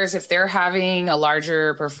art cars, if they're having a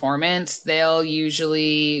larger performance, they'll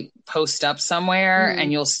usually post up somewhere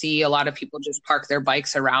and you'll see a lot of people just park their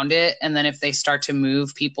bikes around it. And then if they start to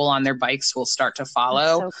move, people on their bikes will start to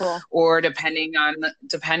follow. That's so cool. Or depending on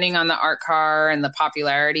the art car and the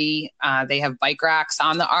popularity, they have bike racks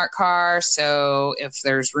on the art car. So if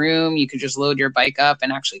there's room, you could just load your bike up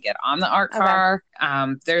and actually get on the art car.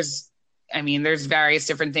 There's various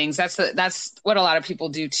different things. That's what a lot of people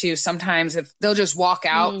do too. Sometimes if they'll just walk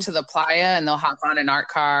out to the playa and they'll hop on an art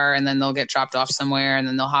car and then they'll get dropped off somewhere and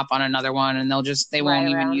then they'll hop on another one and they won't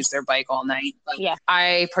even use their bike all night. But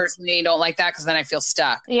I personally don't like that because then I feel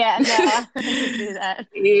stuck. Yeah, no, I can do that.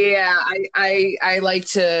 Yeah, I like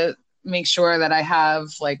to make sure that I have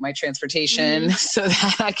like my transportation so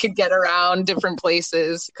that I could get around different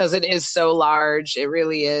places, because it is so large. It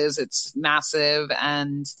really is. It's massive.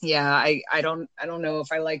 And I don't know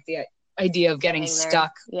if I like the idea of getting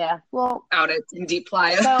stuck out in deep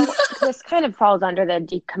playa. So this kind of falls under the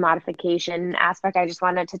decommodification aspect. I just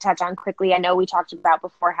wanted to touch on quickly. I know we talked about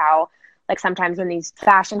before how like sometimes when these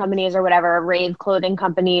fashion companies or whatever, rave clothing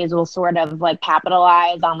companies will sort of like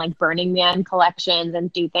capitalize on like Burning Man collections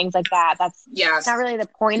and do things like that. That's not really the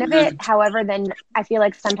point of it. However, then I feel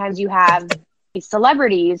like sometimes you have these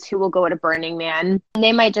celebrities who will go to Burning Man and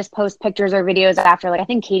they might just post pictures or videos after. Like I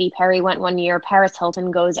think Katy Perry went one year, Paris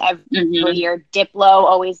Hilton goes every year, Diplo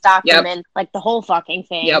always document like the whole fucking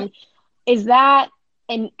thing. Is that,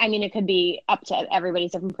 and I mean, it could be up to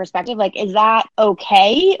everybody's different perspective. Like, is that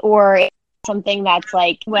okay? Or something that's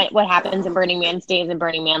like what happens in Burning Man stays in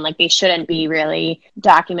Burning Man? Like they shouldn't be really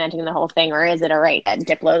documenting the whole thing, or is it all right that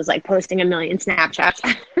Diplo's like posting 1 million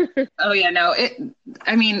Snapchats? Oh yeah, no.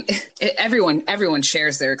 Everyone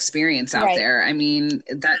shares their experience out there. I mean,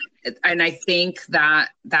 that And I think that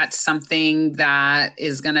that's something that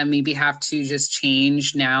is going to maybe have to just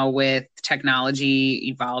change now with technology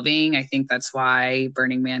evolving. I think that's why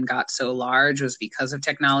Burning Man got so large, was because of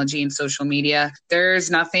technology and social media.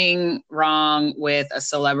 There's nothing wrong with a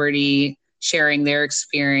celebrity sharing their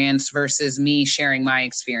experience versus me sharing my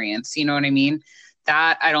experience. You know what I mean?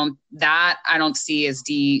 That I don't see as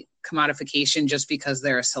decommodification just because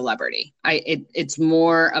they're a celebrity. It's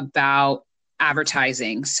more about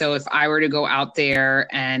advertising. So if I were to go out there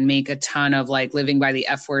and make a ton of like living by the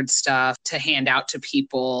F word stuff to hand out to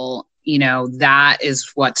people, that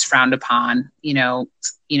is what's frowned upon,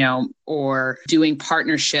 or doing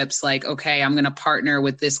partnerships like, okay, I'm going to partner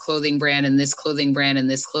with this clothing brand and this clothing brand and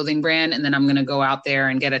this clothing brand. And then I'm going to go out there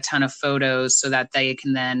and get a ton of photos so that they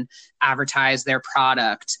can then advertise their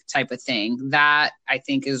product type of thing. That I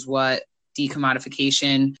think is what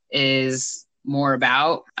decommodification is more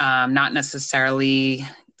about, not necessarily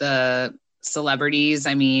the celebrities.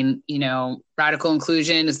 I mean, radical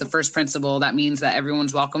inclusion is the first principle. That means that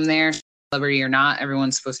everyone's welcome there, celebrity or not,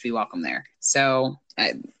 everyone's supposed to be welcome there. So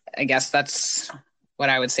I guess that's what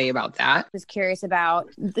I would say about that. I was curious about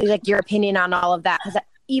like your opinion on all of that, because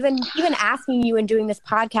even asking you and doing this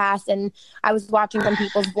podcast, and I was watching some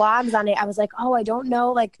people's blogs on it, I was like, oh, I don't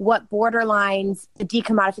know like what borderlines the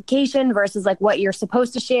decommodification versus like what you're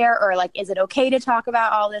supposed to share, or like, is it okay to talk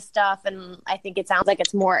about all this stuff? And I think it sounds like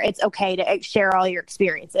it's okay to share all your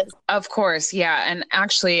experiences. Of course. Yeah. And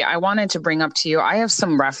actually, I wanted to bring up to you, I have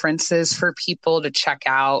some references for people to check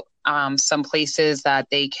out. Some places that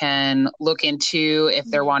they can look into if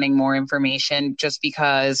they're wanting more information, just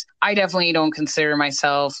because I definitely don't consider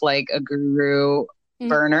myself like a guru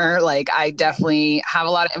burner. Like I definitely have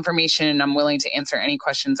a lot of information and I'm willing to answer any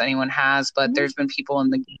questions anyone has, but there's been people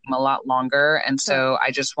in the game a lot longer. And so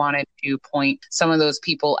I just wanted to point some of those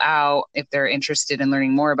people out if they're interested in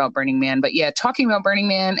learning more about Burning Man. But yeah, talking about Burning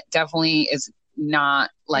Man definitely is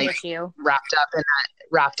not like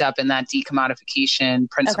wrapped up in that decommodification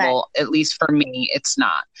principle. Okay. At least for me, it's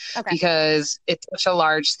not, because it's such a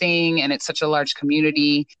large thing and it's such a large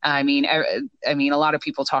community. I mean, a lot of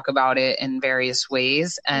people talk about it in various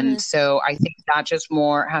ways. And so I think that just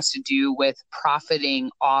more has to do with profiting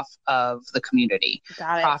off of the community,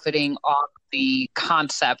 profiting off the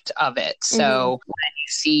concept of it. So when you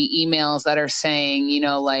see emails that are saying,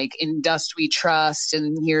 like in Dust We Trust,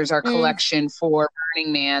 and here's our collection for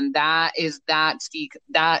Burning Man, that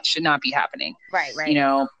should not be happening. Right.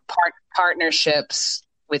 Partnerships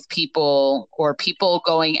with people, or people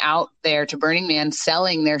going out there to Burning Man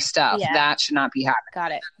selling their stuff, that should not be happening.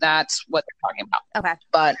 Got it. That's what they're talking about. Okay.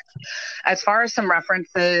 But as far as some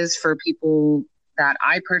references for people that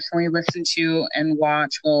I personally listen to and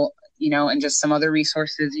watch, and just some other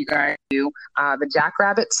resources you guys do. The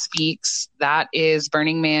Jackrabbit Speaks, that is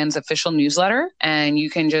Burning Man's official newsletter. And you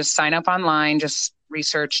can just sign up online, just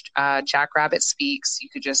research Jackrabbit Speaks. You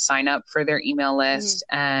could just sign up for their email list,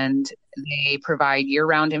 and they provide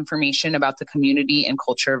year-round information about the community and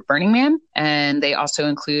culture of Burning Man. And they also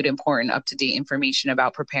include important up-to-date information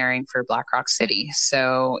about preparing for Black Rock City.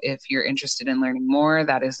 So if you're interested in learning more,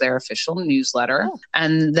 that is their official newsletter. Oh.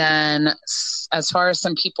 And then as far as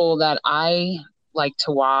some people that I like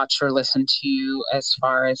to watch or listen to as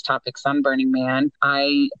far as topics on Burning Man,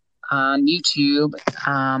 on YouTube,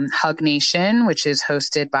 Hug Nation, which is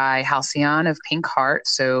hosted by Halcyon of Pink Heart.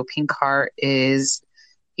 So Pink Heart is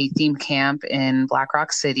a theme camp in Black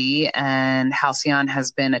Rock City, and Halcyon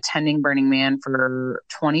has been attending Burning Man for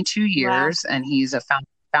 22 years. Wow. And he's a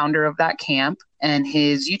founder of that camp. And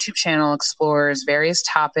his YouTube channel explores various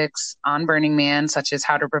topics on Burning Man, such as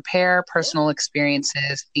how to prepare, personal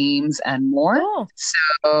experiences, themes, and more. Oh.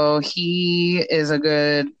 So he is a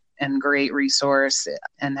good and great resource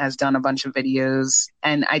and has done a bunch of videos.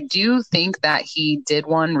 And I do think that he did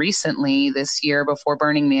one recently this year before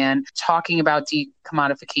Burning Man, talking about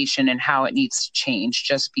decommodification and how it needs to change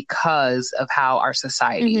just because of how our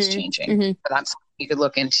society is changing. So that's something you could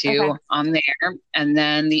look into on there. And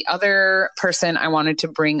then the other person I wanted to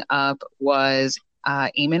bring up was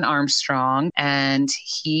Eamon Armstrong, and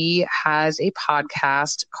he has a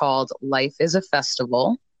podcast called Life is a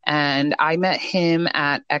Festival. And I met him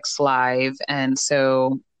at X Live. And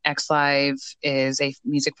so X Live is a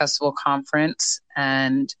music festival conference,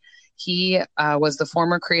 and he was the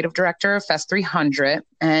former creative director of Fest 300,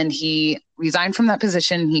 and he resigned from that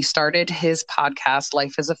position. He started his podcast,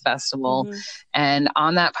 Life is a Festival. And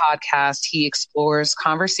on that podcast, he explores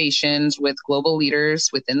conversations with global leaders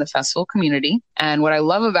within the festival community. And what I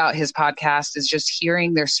love about his podcast is just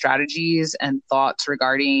hearing their strategies and thoughts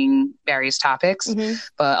regarding various topics.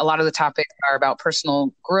 But a lot of the topics are about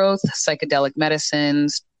personal growth, psychedelic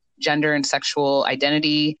medicines, gender and sexual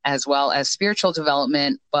identity, as well as spiritual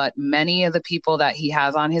development. But many of the people that he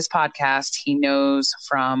has on his podcast, he knows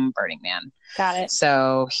from Burning Man. Got it.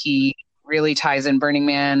 So he really ties in Burning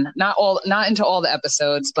Man, not into all the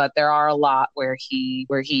episodes, but there are a lot where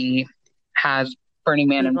he has Burning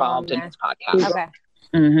Man involved in his podcast. Okay.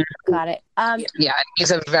 Mm-hmm. Got it. Yeah,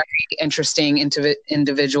 he's a very interesting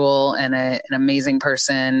individual and an amazing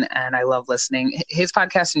person, and I love listening. His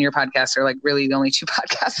podcast and your podcast are like really the only two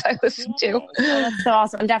podcasts I listen to. Oh, that's so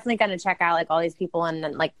awesome. I'm definitely going to check out like all these people and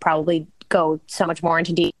then like probably go so much more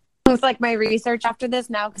into detail with like my research after this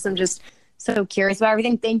now, because I'm just so curious about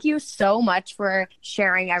everything. Thank you so much for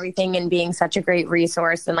sharing everything and being such a great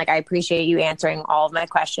resource. And like, I appreciate you answering all of my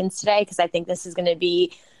questions today, because I think this is going to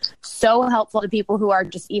be so helpful to people who are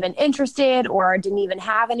just even interested or didn't even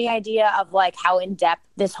have any idea of like how in depth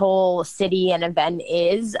this whole city and event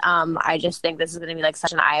is. I just think this is going to be like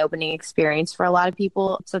such an eye-opening experience for a lot of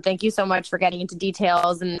people. So thank you so much for getting into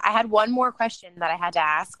details. And I had one more question that I had to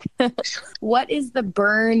ask. What is the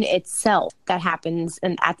burn itself that happens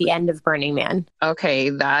at the end of Burning Man? Okay,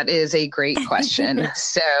 that is a great question.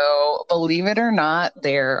 So believe it or not,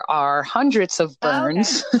 there are hundreds of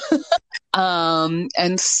burns. Oh, okay.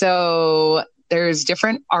 And so there's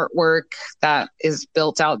different artwork that is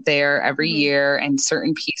built out there every year, and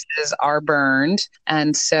certain pieces are burned.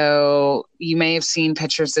 And so you may have seen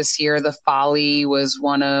pictures this year. The Folly was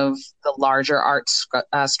one of the larger art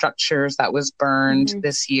structures that was burned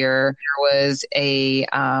this year. There was a,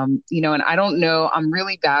 and I don't know, I'm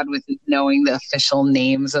really bad with knowing the official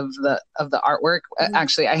names of the artwork.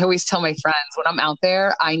 Actually, I always tell my friends when I'm out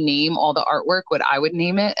there, I name all the artwork what I would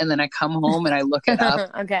name it. And then I come home and I look it up.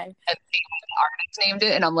 Okay. And see what the artist named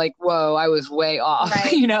it. And I'm like, whoa, I was way off,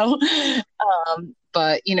 right.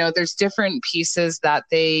 But, there's different pieces that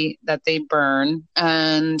they burn.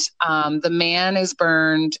 And the man is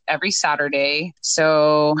burned every Saturday.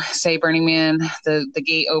 So say Burning Man, the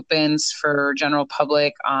gate opens for general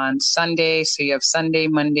public on Sunday. So you have Sunday,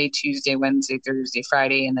 Monday, Tuesday, Wednesday, Thursday,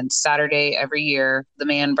 Friday, and then Saturday every year, the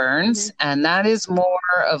man burns. And that is more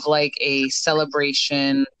of like a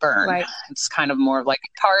celebration burn. Right. It's kind of more of like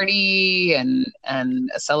a party and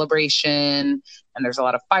a celebration. And there's a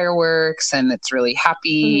lot of fireworks, and it's really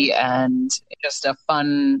happy and just a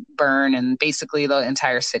fun burn. And basically the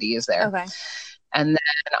entire city is there. Okay. And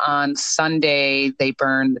then on Sunday, they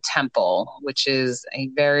burn the temple, which is a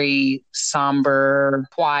very somber,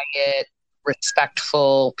 quiet,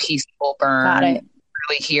 respectful, peaceful burn. Got it.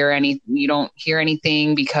 You don't hear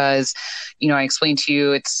anything because, I explained to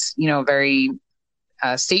you, it's, very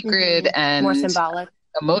sacred and more symbolic.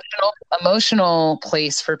 Emotional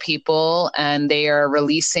place for people, and they are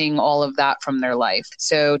releasing all of that from their life.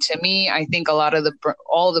 So to me, I think a lot of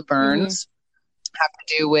all the burns have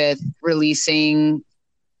to do with releasing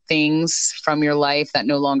things from your life that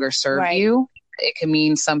no longer serve you. It can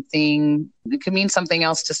mean something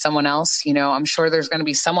else to someone else. I'm sure there's going to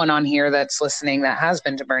be someone on here that's listening that has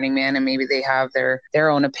been to Burning Man, and maybe they have their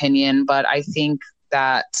own opinion. But I think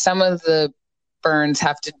that some of the burns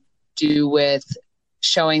have to do with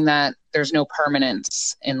showing that there's no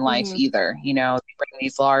permanence in life either. They bring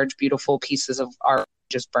these large, beautiful pieces of art,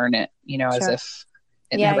 just burn it, as if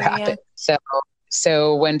it never happened.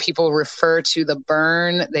 So when people refer to the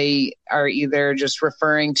burn, they are either just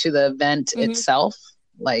referring to the event itself,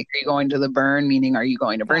 like, are you going to the burn, meaning are you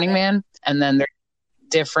going to Burning Man? And then there's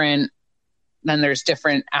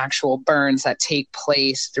different actual burns that take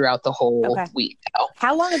place throughout the whole week.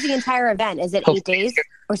 How long is the entire event? Is it 8 days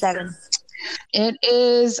or 7? It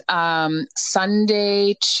is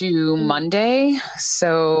Sunday to Monday.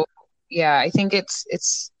 So yeah, I think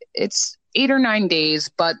it's 8 or 9 days,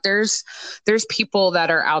 but there's people that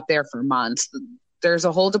are out there for months. There's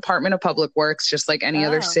a whole Department of Public Works, just like any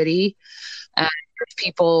other city. And there's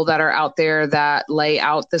people that are out there that lay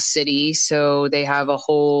out the city. So they have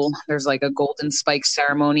there's like a golden spike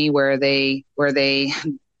ceremony where they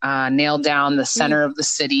nail down the center of the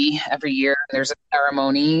city every year. There's a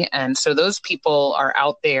ceremony. And so those people are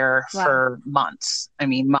out there for months.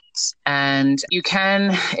 And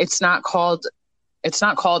it's not called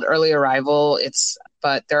early arrival.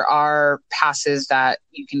 But there are passes that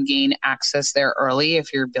you can gain access there early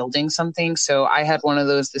if you're building something. So I had one of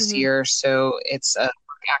those this year. So it's a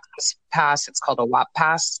access pass. It's called a WAP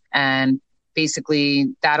pass. And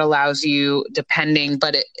basically that allows you,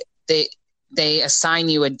 they assign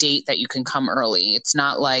you a date that you can come early. It's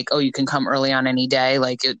not like, you can come early on any day.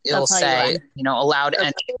 Like it'll say, allowed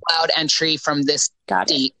entry from this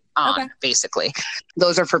date on, basically.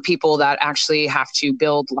 Those are for people that actually have to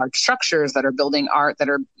build large structures, that are building art, that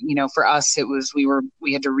are, for us,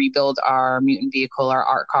 we had to rebuild our mutant vehicle, our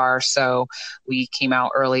art car. So we came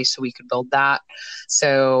out early so we could build that.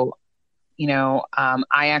 So,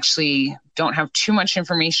 I actually don't have too much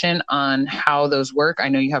information on how those work. I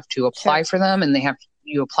know you have to apply for them, and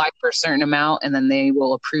you apply for a certain amount, and then they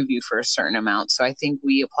will approve you for a certain amount. So I think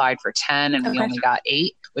we applied for 10 and we only got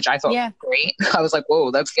 8, which I thought was great. I was like,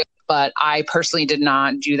 whoa, that's good. But I personally did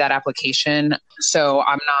not do that application. So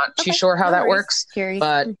I'm not too sure how that works.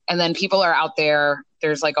 And then people are out there.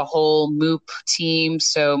 There's like a whole MOOP team.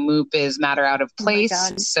 So MOOP is matter out of place.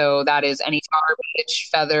 So that is any garbage,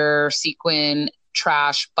 feather, sequin,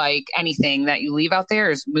 trash, bike, anything that you leave out there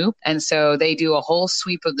is MOOP. And so they do a whole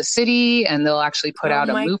sweep of the city, and they'll actually put out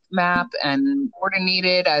a MOOP map and coordinate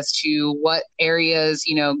it as to what areas,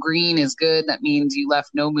 green is good. That means you left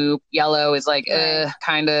no MOOP. Yellow is like,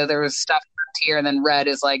 kind of, there was stuff here, and then red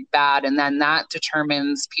is like bad, and then that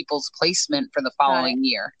determines people's placement for the following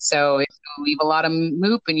year. So if you leave a lot of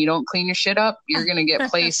MOOP and you don't clean your shit up, you're going to get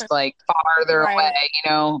placed like farther away,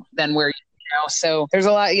 than where so there's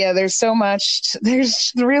a lot. Yeah, there's so much.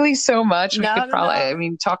 There's really so much. We could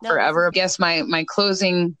probably, talk forever. I guess my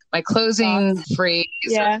closing phrase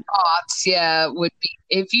or thoughts, would be,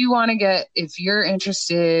 if you're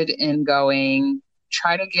interested in going,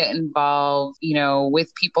 try to get involved,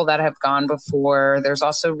 with people that have gone before. There's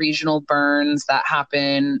also regional burns that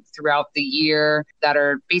happen throughout the year that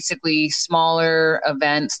are basically smaller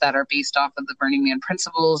events that are based off of the Burning Man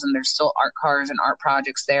principles. And there's still art cars and art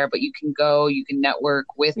projects there, but you can network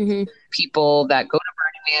with people that go to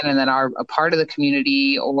Burning Man and that are a part of the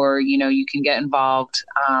community, or, you can get involved.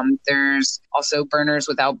 There's also Burners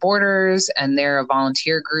Without Borders, and they're a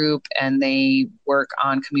volunteer group, and they work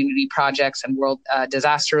on community projects and world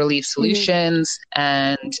disaster relief solutions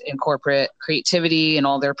and incorporate creativity in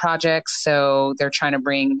all their projects. So they're trying to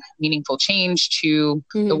bring meaningful change to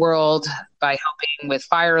the world by helping with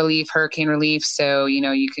fire relief, hurricane relief. So,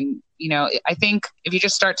 you can, I think if you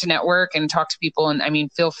just start to network and talk to people,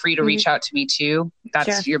 and feel free to reach out to me too.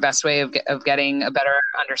 That's your best way of getting a better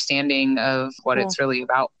understanding of what it's really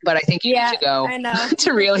about. But I think you need to go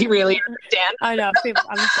to really, really understand. I know.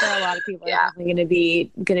 I'm sure a lot of people are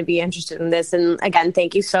definitely going to be interested in this. And again,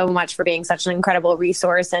 thank you so much for being such an incredible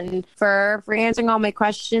resource and for answering all my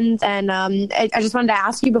questions. And I just wanted to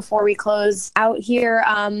ask you before we close out here,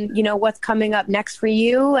 what's coming up next for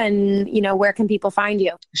you, and, where can people find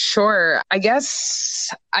you? Sure. I guess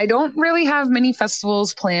I don't really have many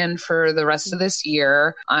festivals planned for the rest of this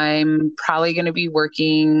year. I'm probably going to be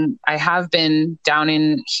working. I have been down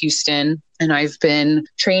in Houston, and I've been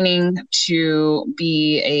training to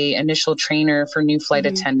be a initial trainer for new flight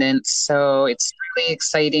attendants. So it's really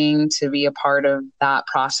exciting to be a part of that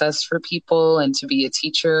process for people and to be a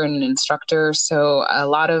teacher and an instructor. So a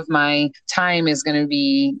lot of my time is going to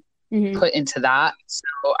be put into that. So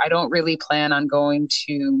I don't really plan on going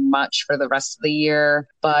too much for the rest of the year,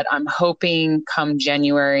 but I'm hoping come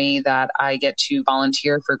January that I get to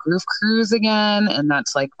volunteer for Groove Cruise again. And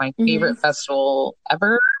that's like my favorite festival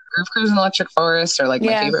ever. Groove Cruise and Electric Forest are like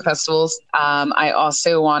my favorite festivals. I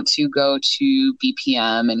also want to go to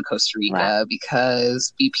BPM in Costa Rica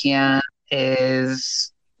because BPM is,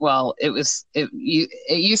 it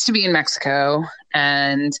used to be in Mexico,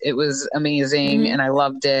 and it was amazing and I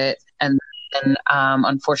loved it. And then,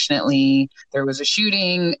 unfortunately, there was a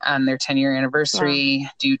shooting on their 10-year anniversary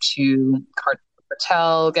due to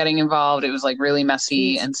cartel getting involved. It was like really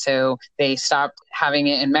messy. And so they stopped having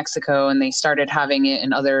it in Mexico, and they started having it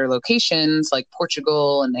in other locations like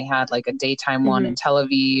Portugal, and they had like a daytime one in Tel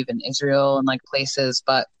Aviv and Israel and like places,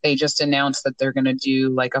 but they just announced that they're going to do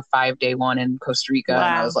like a 5-day one in Costa Rica. And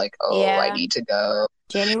I was like, I need to go.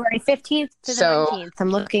 January 15th to the 19th. I'm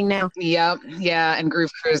looking now. Yep. Yeah. And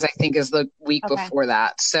Groove Cruise, I think, is the week before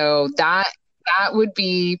that. So that would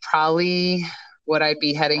be probably what I'd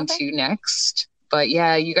be heading to next. But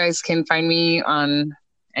yeah, you guys can find me on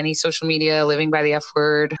any social media, Living by the F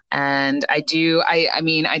Word. And I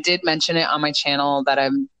did mention it on my channel that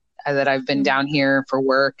I've been down here for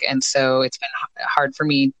work. And so it's been hard for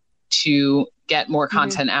me to get more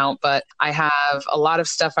content out, but I have a lot of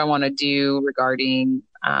stuff I want to do regarding,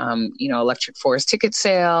 Electric Forest ticket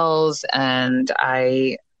sales. And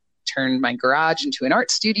I turned my garage into an art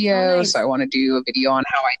studio. So I want to do a video on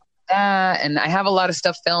how I that, and I have a lot of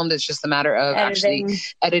stuff filmed. It's just a matter of actually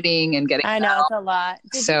editing and getting. I know it's a lot.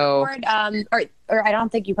 Did you record, or I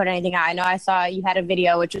don't think you put anything out. I know I saw you had a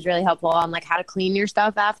video which was really helpful on like how to clean your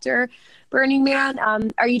stuff after Burning Man.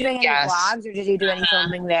 Are you doing any vlogs, or did you do any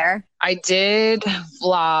filming there? I did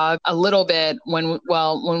vlog a little bit when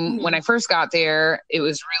I first got there. It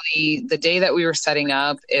was really the day that we were setting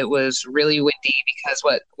up. It was really windy because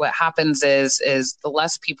what happens is the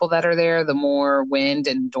less people that are there, the more wind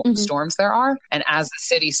and storms there are. And as the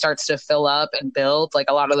city starts to fill up and build, like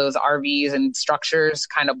a lot of those RVs and structures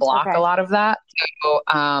kind of block a lot of that. So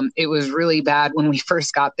it was really bad when we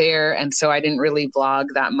first got there. And so I didn't really vlog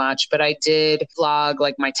that much, but I did vlog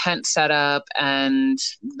like my tent setup and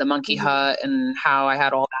the monkey hut and how I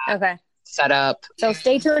had all that set up. So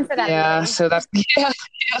stay tuned for that. Yeah. So that's,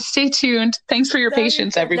 stay tuned. Thanks for your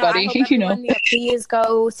patience, everybody. Please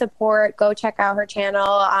go support, go check out her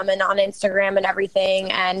channel and on Instagram and everything.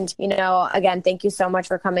 And, again, thank you so much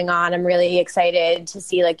for coming on. I'm really excited to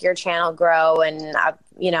see like your channel grow, and I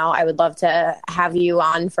would love to have you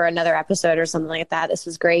on for another episode or something like that. This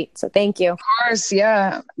was great. So thank you. Of course.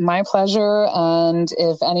 Yeah. My pleasure. And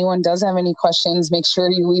if anyone does have any questions, make sure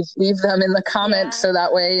you leave them in the comments. So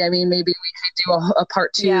that way, maybe we could do a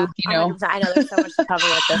part 2, I know there's so much to cover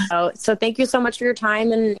with this. So thank you so much for your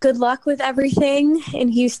time, and good luck with everything in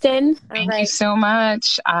Houston. Thank you so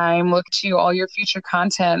much. I'm looking to all your future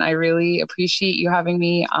content. I really appreciate you having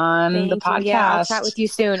me on the podcast. Yeah, I'll chat with you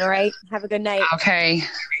soon. All right. Have a good night. Okay.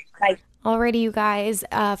 Bye. Alrighty, you guys.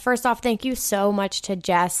 First off, thank you so much to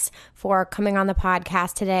Jess for coming on the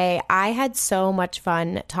podcast today. I had so much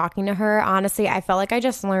fun talking to her. Honestly, I felt like I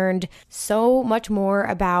just learned so much more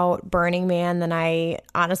about Burning Man than I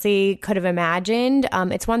honestly could have imagined.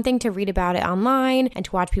 It's one thing to read about it online and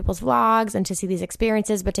to watch people's vlogs and to see these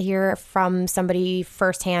experiences, but to hear from somebody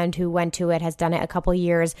firsthand who went to it, has done it a couple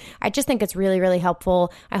years, I just think it's really, really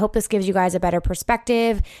helpful. I hope this gives you guys a better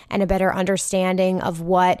perspective and a better understanding of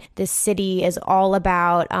what this city is all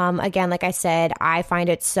about. Again, like I said, I find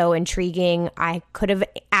it so intriguing. I could have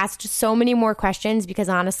asked so many more questions because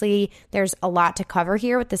honestly, there's a lot to cover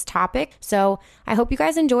here with this topic. So I hope you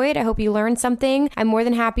guys enjoyed. I hope you learned something. I'm more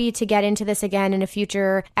than happy to get into this again in a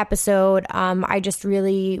future episode. I just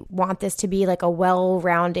really want this to be like a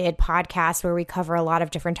well-rounded podcast where we cover a lot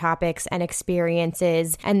of different topics and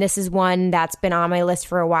experiences. And this is one that's been on my list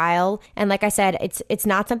for a while. And like I said, it's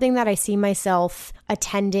not something that I see myself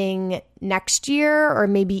attending next year or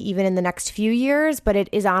maybe even in the next few years, but it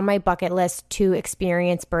is on my bucket list to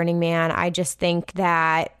experience Burning Man. I just think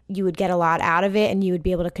that you would get a lot out of it and you would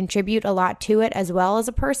be able to contribute a lot to it as well as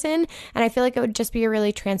a person. And I feel like it would just be a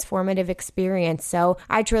really transformative experience. So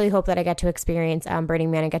I truly hope that I get to experience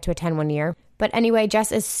Burning Man and get to attend one year. But anyway,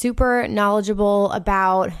 Jess is super knowledgeable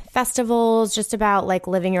about festivals, just about like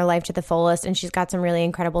living your life to the fullest. And she's got some really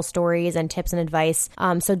incredible stories and tips and advice.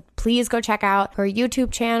 So please go check out her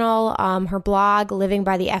YouTube channel, her blog,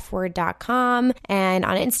 livingbythefword.com, and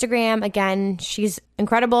on Instagram. Again, she's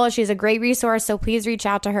incredible. She's a great resource. So please reach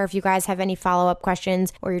out to her if you guys have any follow-up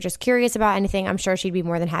questions or you're just curious about anything. I'm sure she'd be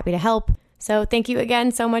more than happy to help. So thank you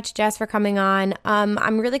again so much, Jess, for coming on.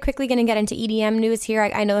 I'm really quickly going to get into EDM news here.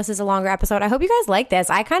 I know this is a longer episode. I hope you guys like this.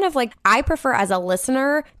 I prefer as a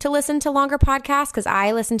listener to listen to longer podcasts because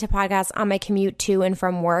I listen to podcasts on my commute to and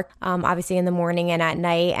from work, obviously in the morning and at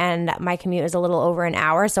night, and my commute is a little over an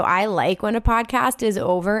hour. So I like when a podcast is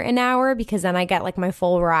over an hour because then I get like my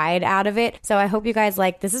full ride out of it. So I hope you guys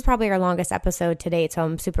this is probably our longest episode to date. So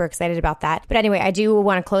I'm super excited about that. But anyway, I do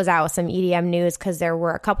want to close out with some EDM news because there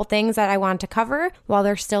were a couple things that I wanted to cover while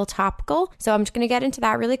they're still topical. So I'm just going to get into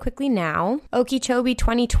that really quickly now. Okeechobee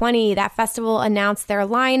 2020, that festival announced their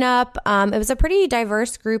lineup. It was a pretty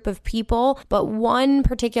diverse group of people, but one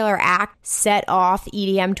particular act set off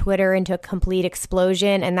EDM Twitter into a complete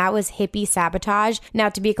explosion, and that was Hippie Sabotage. Now,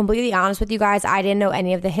 to be completely honest with you guys, I didn't know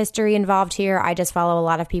any of the history involved here. I just follow a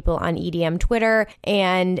lot of people on EDM Twitter,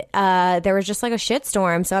 and there was just like a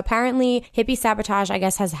shitstorm. So apparently Hippie Sabotage, I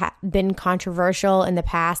guess, has been controversial in the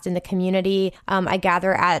past in the community. I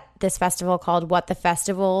gather at this festival called What the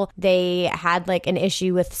Festival, they had like an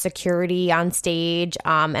issue with security on stage,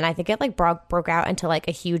 and I think it like broke out into like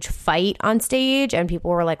a huge fight on stage, and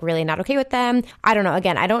people were like really not okay with them. I don't know.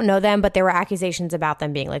 Again, I don't know them, but there were accusations about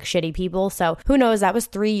them being like shitty people. So who knows? That was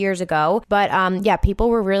 3 years ago. But yeah,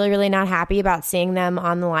 people were really, really not happy about seeing them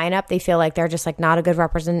on the lineup. They feel like they're just like not a good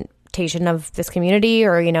representation of this community,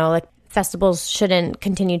 or, you know, like festivals shouldn't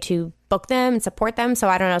continue to book them and support them. So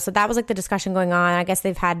I don't know. So that was like the discussion going on. I guess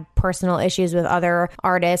they've had personal issues with other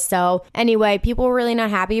artists. So anyway, people were really not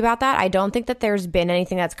happy about that. I don't think that there's been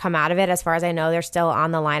anything that's come out of it. As far as I know, they're still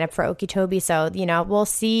on the lineup for Okeechobee. So, we'll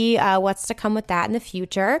see what's to come with that in the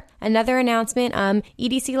future. Another announcement,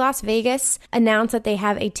 EDC Las Vegas announced that they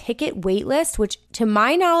have a ticket wait list, which to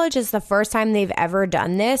my knowledge is the first time they've ever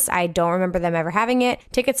done this. I don't remember them ever having it.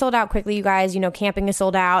 Tickets sold out quickly, you guys. Camping is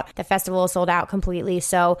sold out. The festival is sold out completely.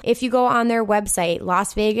 So if you go on their website,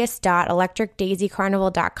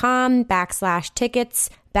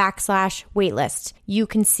 lasvegas.electricdaisycarnival.com/tickets/waitlist. You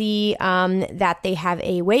can see that they have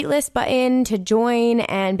a waitlist button to join,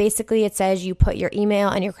 and basically it says you put your email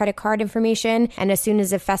and your credit card information, and as soon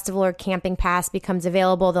as a festival or camping pass becomes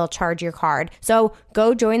available, they'll charge your card. So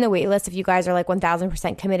go join the waitlist if you guys are like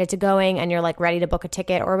 1000% committed to going and you're like ready to book a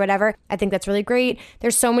ticket or whatever. I think that's really great.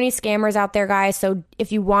 There's so many scammers out there, guys. So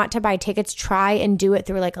if you want to buy tickets, try and do it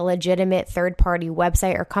through like a legitimate third-party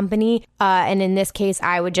website or company. And in this case,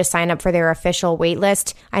 I would just sign up for their official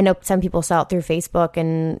waitlist. I know some people sell it through Facebook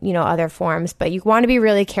and, other forms, but you want to be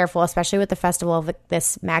really careful, especially with the festival of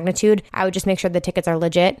this magnitude. I would just make sure the tickets are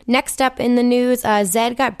legit. Next up in the news,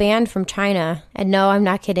 Zedd got banned from China. And no, I'm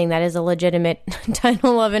not kidding. That is a legitimate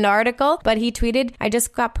title of an article. But he tweeted, "I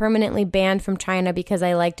just got permanently banned from China because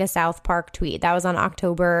I liked a South Park tweet." That was on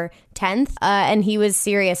October 10th. And he was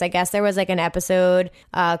serious. I guess there was like an episode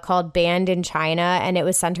called Banned in China, and it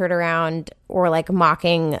was centered around or like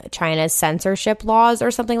mocking China's censorship laws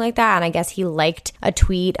or something like that. And I guess he liked a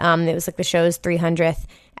tweet. It was like the show's 300th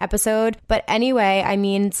episode. But anyway,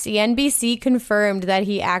 CNBC confirmed that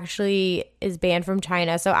he actually is banned from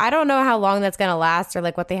China. So I don't know how long that's going to last or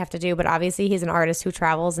like what they have to do. But obviously he's an artist who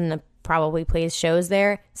travels and probably plays shows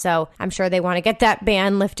there. So I'm sure they want to get that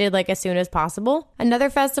ban lifted like as soon as possible. Another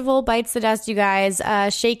festival bites the dust, you guys.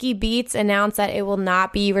 Shaky Beats announced that it will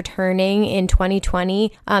not be returning in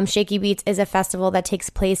 2020. Shaky Beats is a festival that takes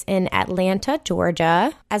place in Atlanta,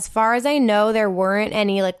 Georgia. As far as I know, there weren't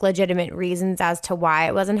any like legitimate reasons as to why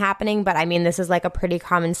it wasn't happening. But this is like a pretty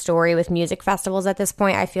common story with music festivals at this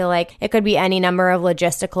point. I feel like it could be any number of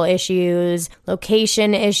logistical issues,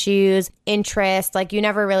 location issues, interest. Like you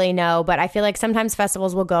never really know. But I feel like sometimes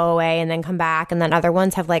festivals will go away and then come back, and then other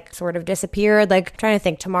ones have like sort of disappeared. Like I'm trying to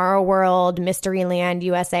think, Tomorrow World, Mysteryland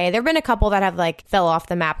USA. There have been a couple that have like fell off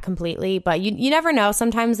the map completely, but you never know.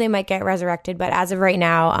 Sometimes they might get resurrected. But as of right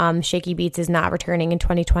now, Shaky Beats is not returning in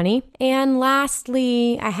 2020. And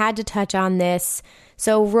lastly, I had to touch on this.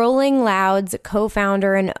 So Rolling Loud's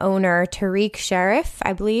co-founder and owner, Tariq Sharif,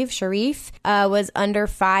 was under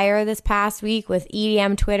fire this past week with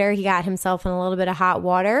EDM Twitter. He got himself in a little bit of hot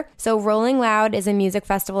water. So Rolling Loud is a music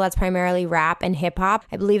festival that's primarily rap and hip hop.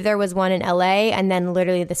 I believe there was one in LA, and then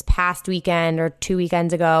literally this past weekend or 2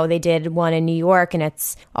 weekends ago, they did one in New York, and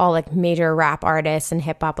it's all like major rap artists and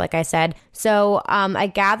hip hop, like I said. So I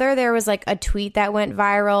gather there was like a tweet that went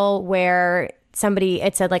viral where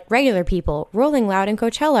it said like, regular people, Rolling Loud and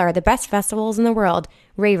Coachella are the best festivals in the world.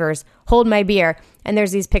 Ravers, hold my beer. And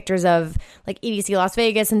there's these pictures of like EDC Las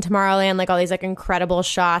Vegas and Tomorrowland, like all these like incredible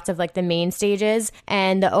shots of like the main stages.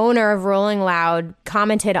 And the owner of Rolling Loud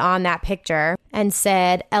commented on that picture and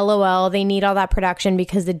said, LOL, they need all that production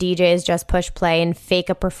because the DJs just push play and fake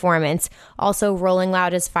a performance. Also, Rolling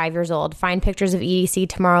Loud is 5 years old. Find pictures of EDC,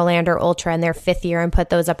 Tomorrowland, or Ultra in their 5th year and put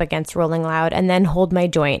those up against Rolling Loud and then hold my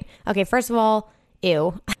joint. Okay, first of all,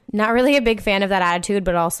 ew. Not really a big fan of that attitude,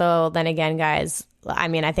 but also then again, guys,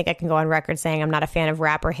 I think I can go on record saying I'm not a fan of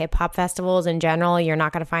rap or hip hop festivals in general. You're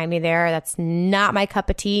not going to find me there. That's not my cup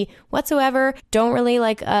of tea whatsoever. Don't really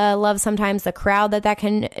love sometimes the crowd that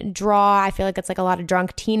can draw. I feel like it's like a lot of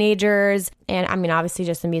drunk teenagers. And obviously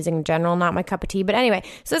just the music in general, not my cup of tea. But anyway,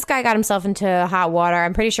 so this guy got himself into hot water.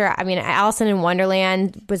 I'm pretty sure, Allison in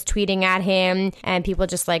Wonderland was tweeting at him and people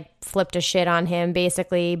just like flipped a shit on him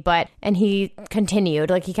basically. And he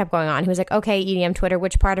continued, he kept going on. He was like, okay, EDM Twitter,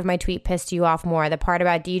 which part of my tweet pissed you off more? The part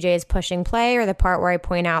about DJs pushing play or the part where I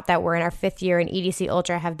point out that we're in our 5th year and EDC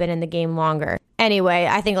Ultra have been in the game longer? Anyway,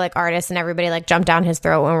 I think artists and everybody jumped down his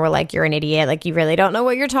throat and were like, you're an idiot. You really don't know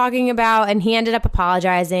what you're talking about. And he ended up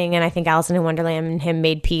apologizing. And I think Allison in Wonderland and him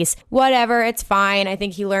made peace. Whatever, it's fine. I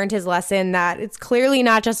think he learned his lesson that it's clearly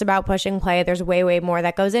not just about pushing play. There's way, way more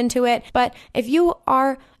that goes into it. But if you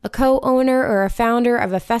are a co-owner or a founder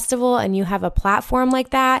of a festival and you have a platform like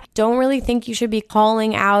that, don't really think you should be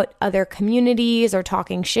calling out other communities or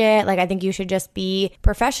talking shit. I think you should just be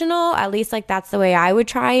professional. At least that's the way I would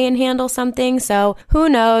try and handle something. So who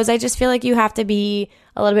knows? I just feel like you have to be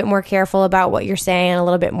a little bit more careful about what you're saying, a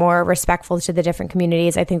little bit more respectful to the different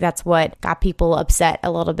communities. I think that's what got people upset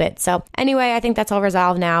a little bit. So anyway, I think that's all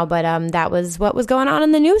resolved now, but that was what was going on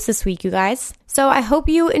in the news this week, you guys. So I hope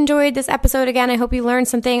you enjoyed this episode again. I hope you learned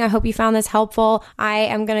something. I hope you found this helpful. I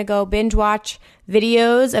am going to go binge watch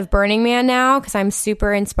videos of Burning Man now because I'm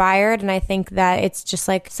super inspired, and I think that it's just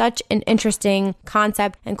like such an interesting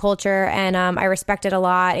concept and culture, and I respect it a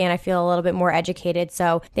lot, and I feel a little bit more educated.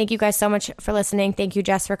 So thank you guys so much for listening. Thank you,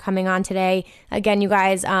 Jess, for coming on today. Again, you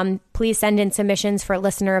guys, please send in submissions for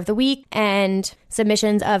Listener of the Week and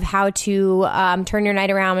submissions of how to turn your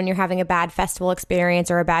night around when you're having a bad festival experience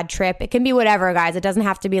or a bad trip. It can be whatever, guys. It doesn't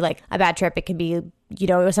have to be like a bad trip. It could be, you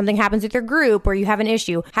know, if something happens with your group or you have an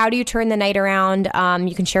issue. How do you turn the night around?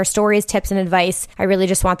 You can share stories, tips, and advice. I really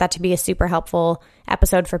just want that to be a super helpful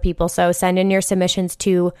episode for people. So send in your submissions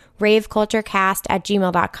to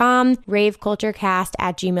raveculturecast@gmail.com,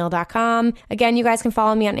 raveculturecast@gmail.com. Again, you guys can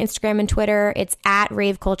follow me on Instagram and Twitter. It's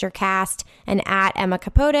 @raveculturecast and @Emma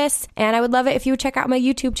Capotis. And I would love it if you would check out my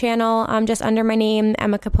YouTube channel, just under my name,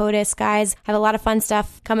 Emma Capotis. Guys, I have a lot of fun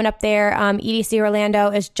stuff coming up there. EDC Orlando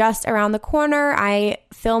is just around the corner. I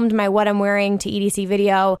filmed my What I'm Wearing to EDC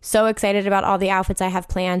video. So excited about all the outfits I have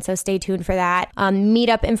planned. So stay tuned for that.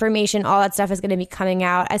 Meetup information, all that stuff is going to be coming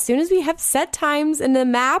out as soon as we have set times in the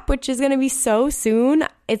map, which is going to be so soon.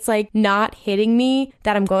 It's like not hitting me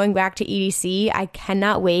that I'm going back to EDC. I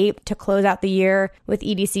cannot wait to close out the year with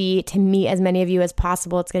EDC, to meet as many of you as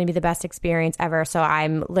possible. It's going to be the best experience ever. So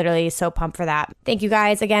I'm literally so pumped for that. Thank you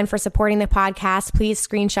guys again for supporting the podcast. Please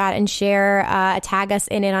screenshot and share, tag us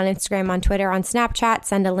in it on Instagram, on Twitter, on Snapchat,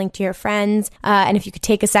 send a link to your friends. And if you could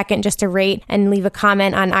take a second just to rate and leave a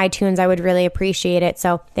comment on iTunes, I would really appreciate it.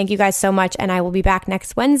 So thank you guys so much. And I will be back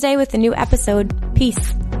next Wednesday with a new episode.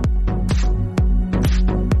 Peace.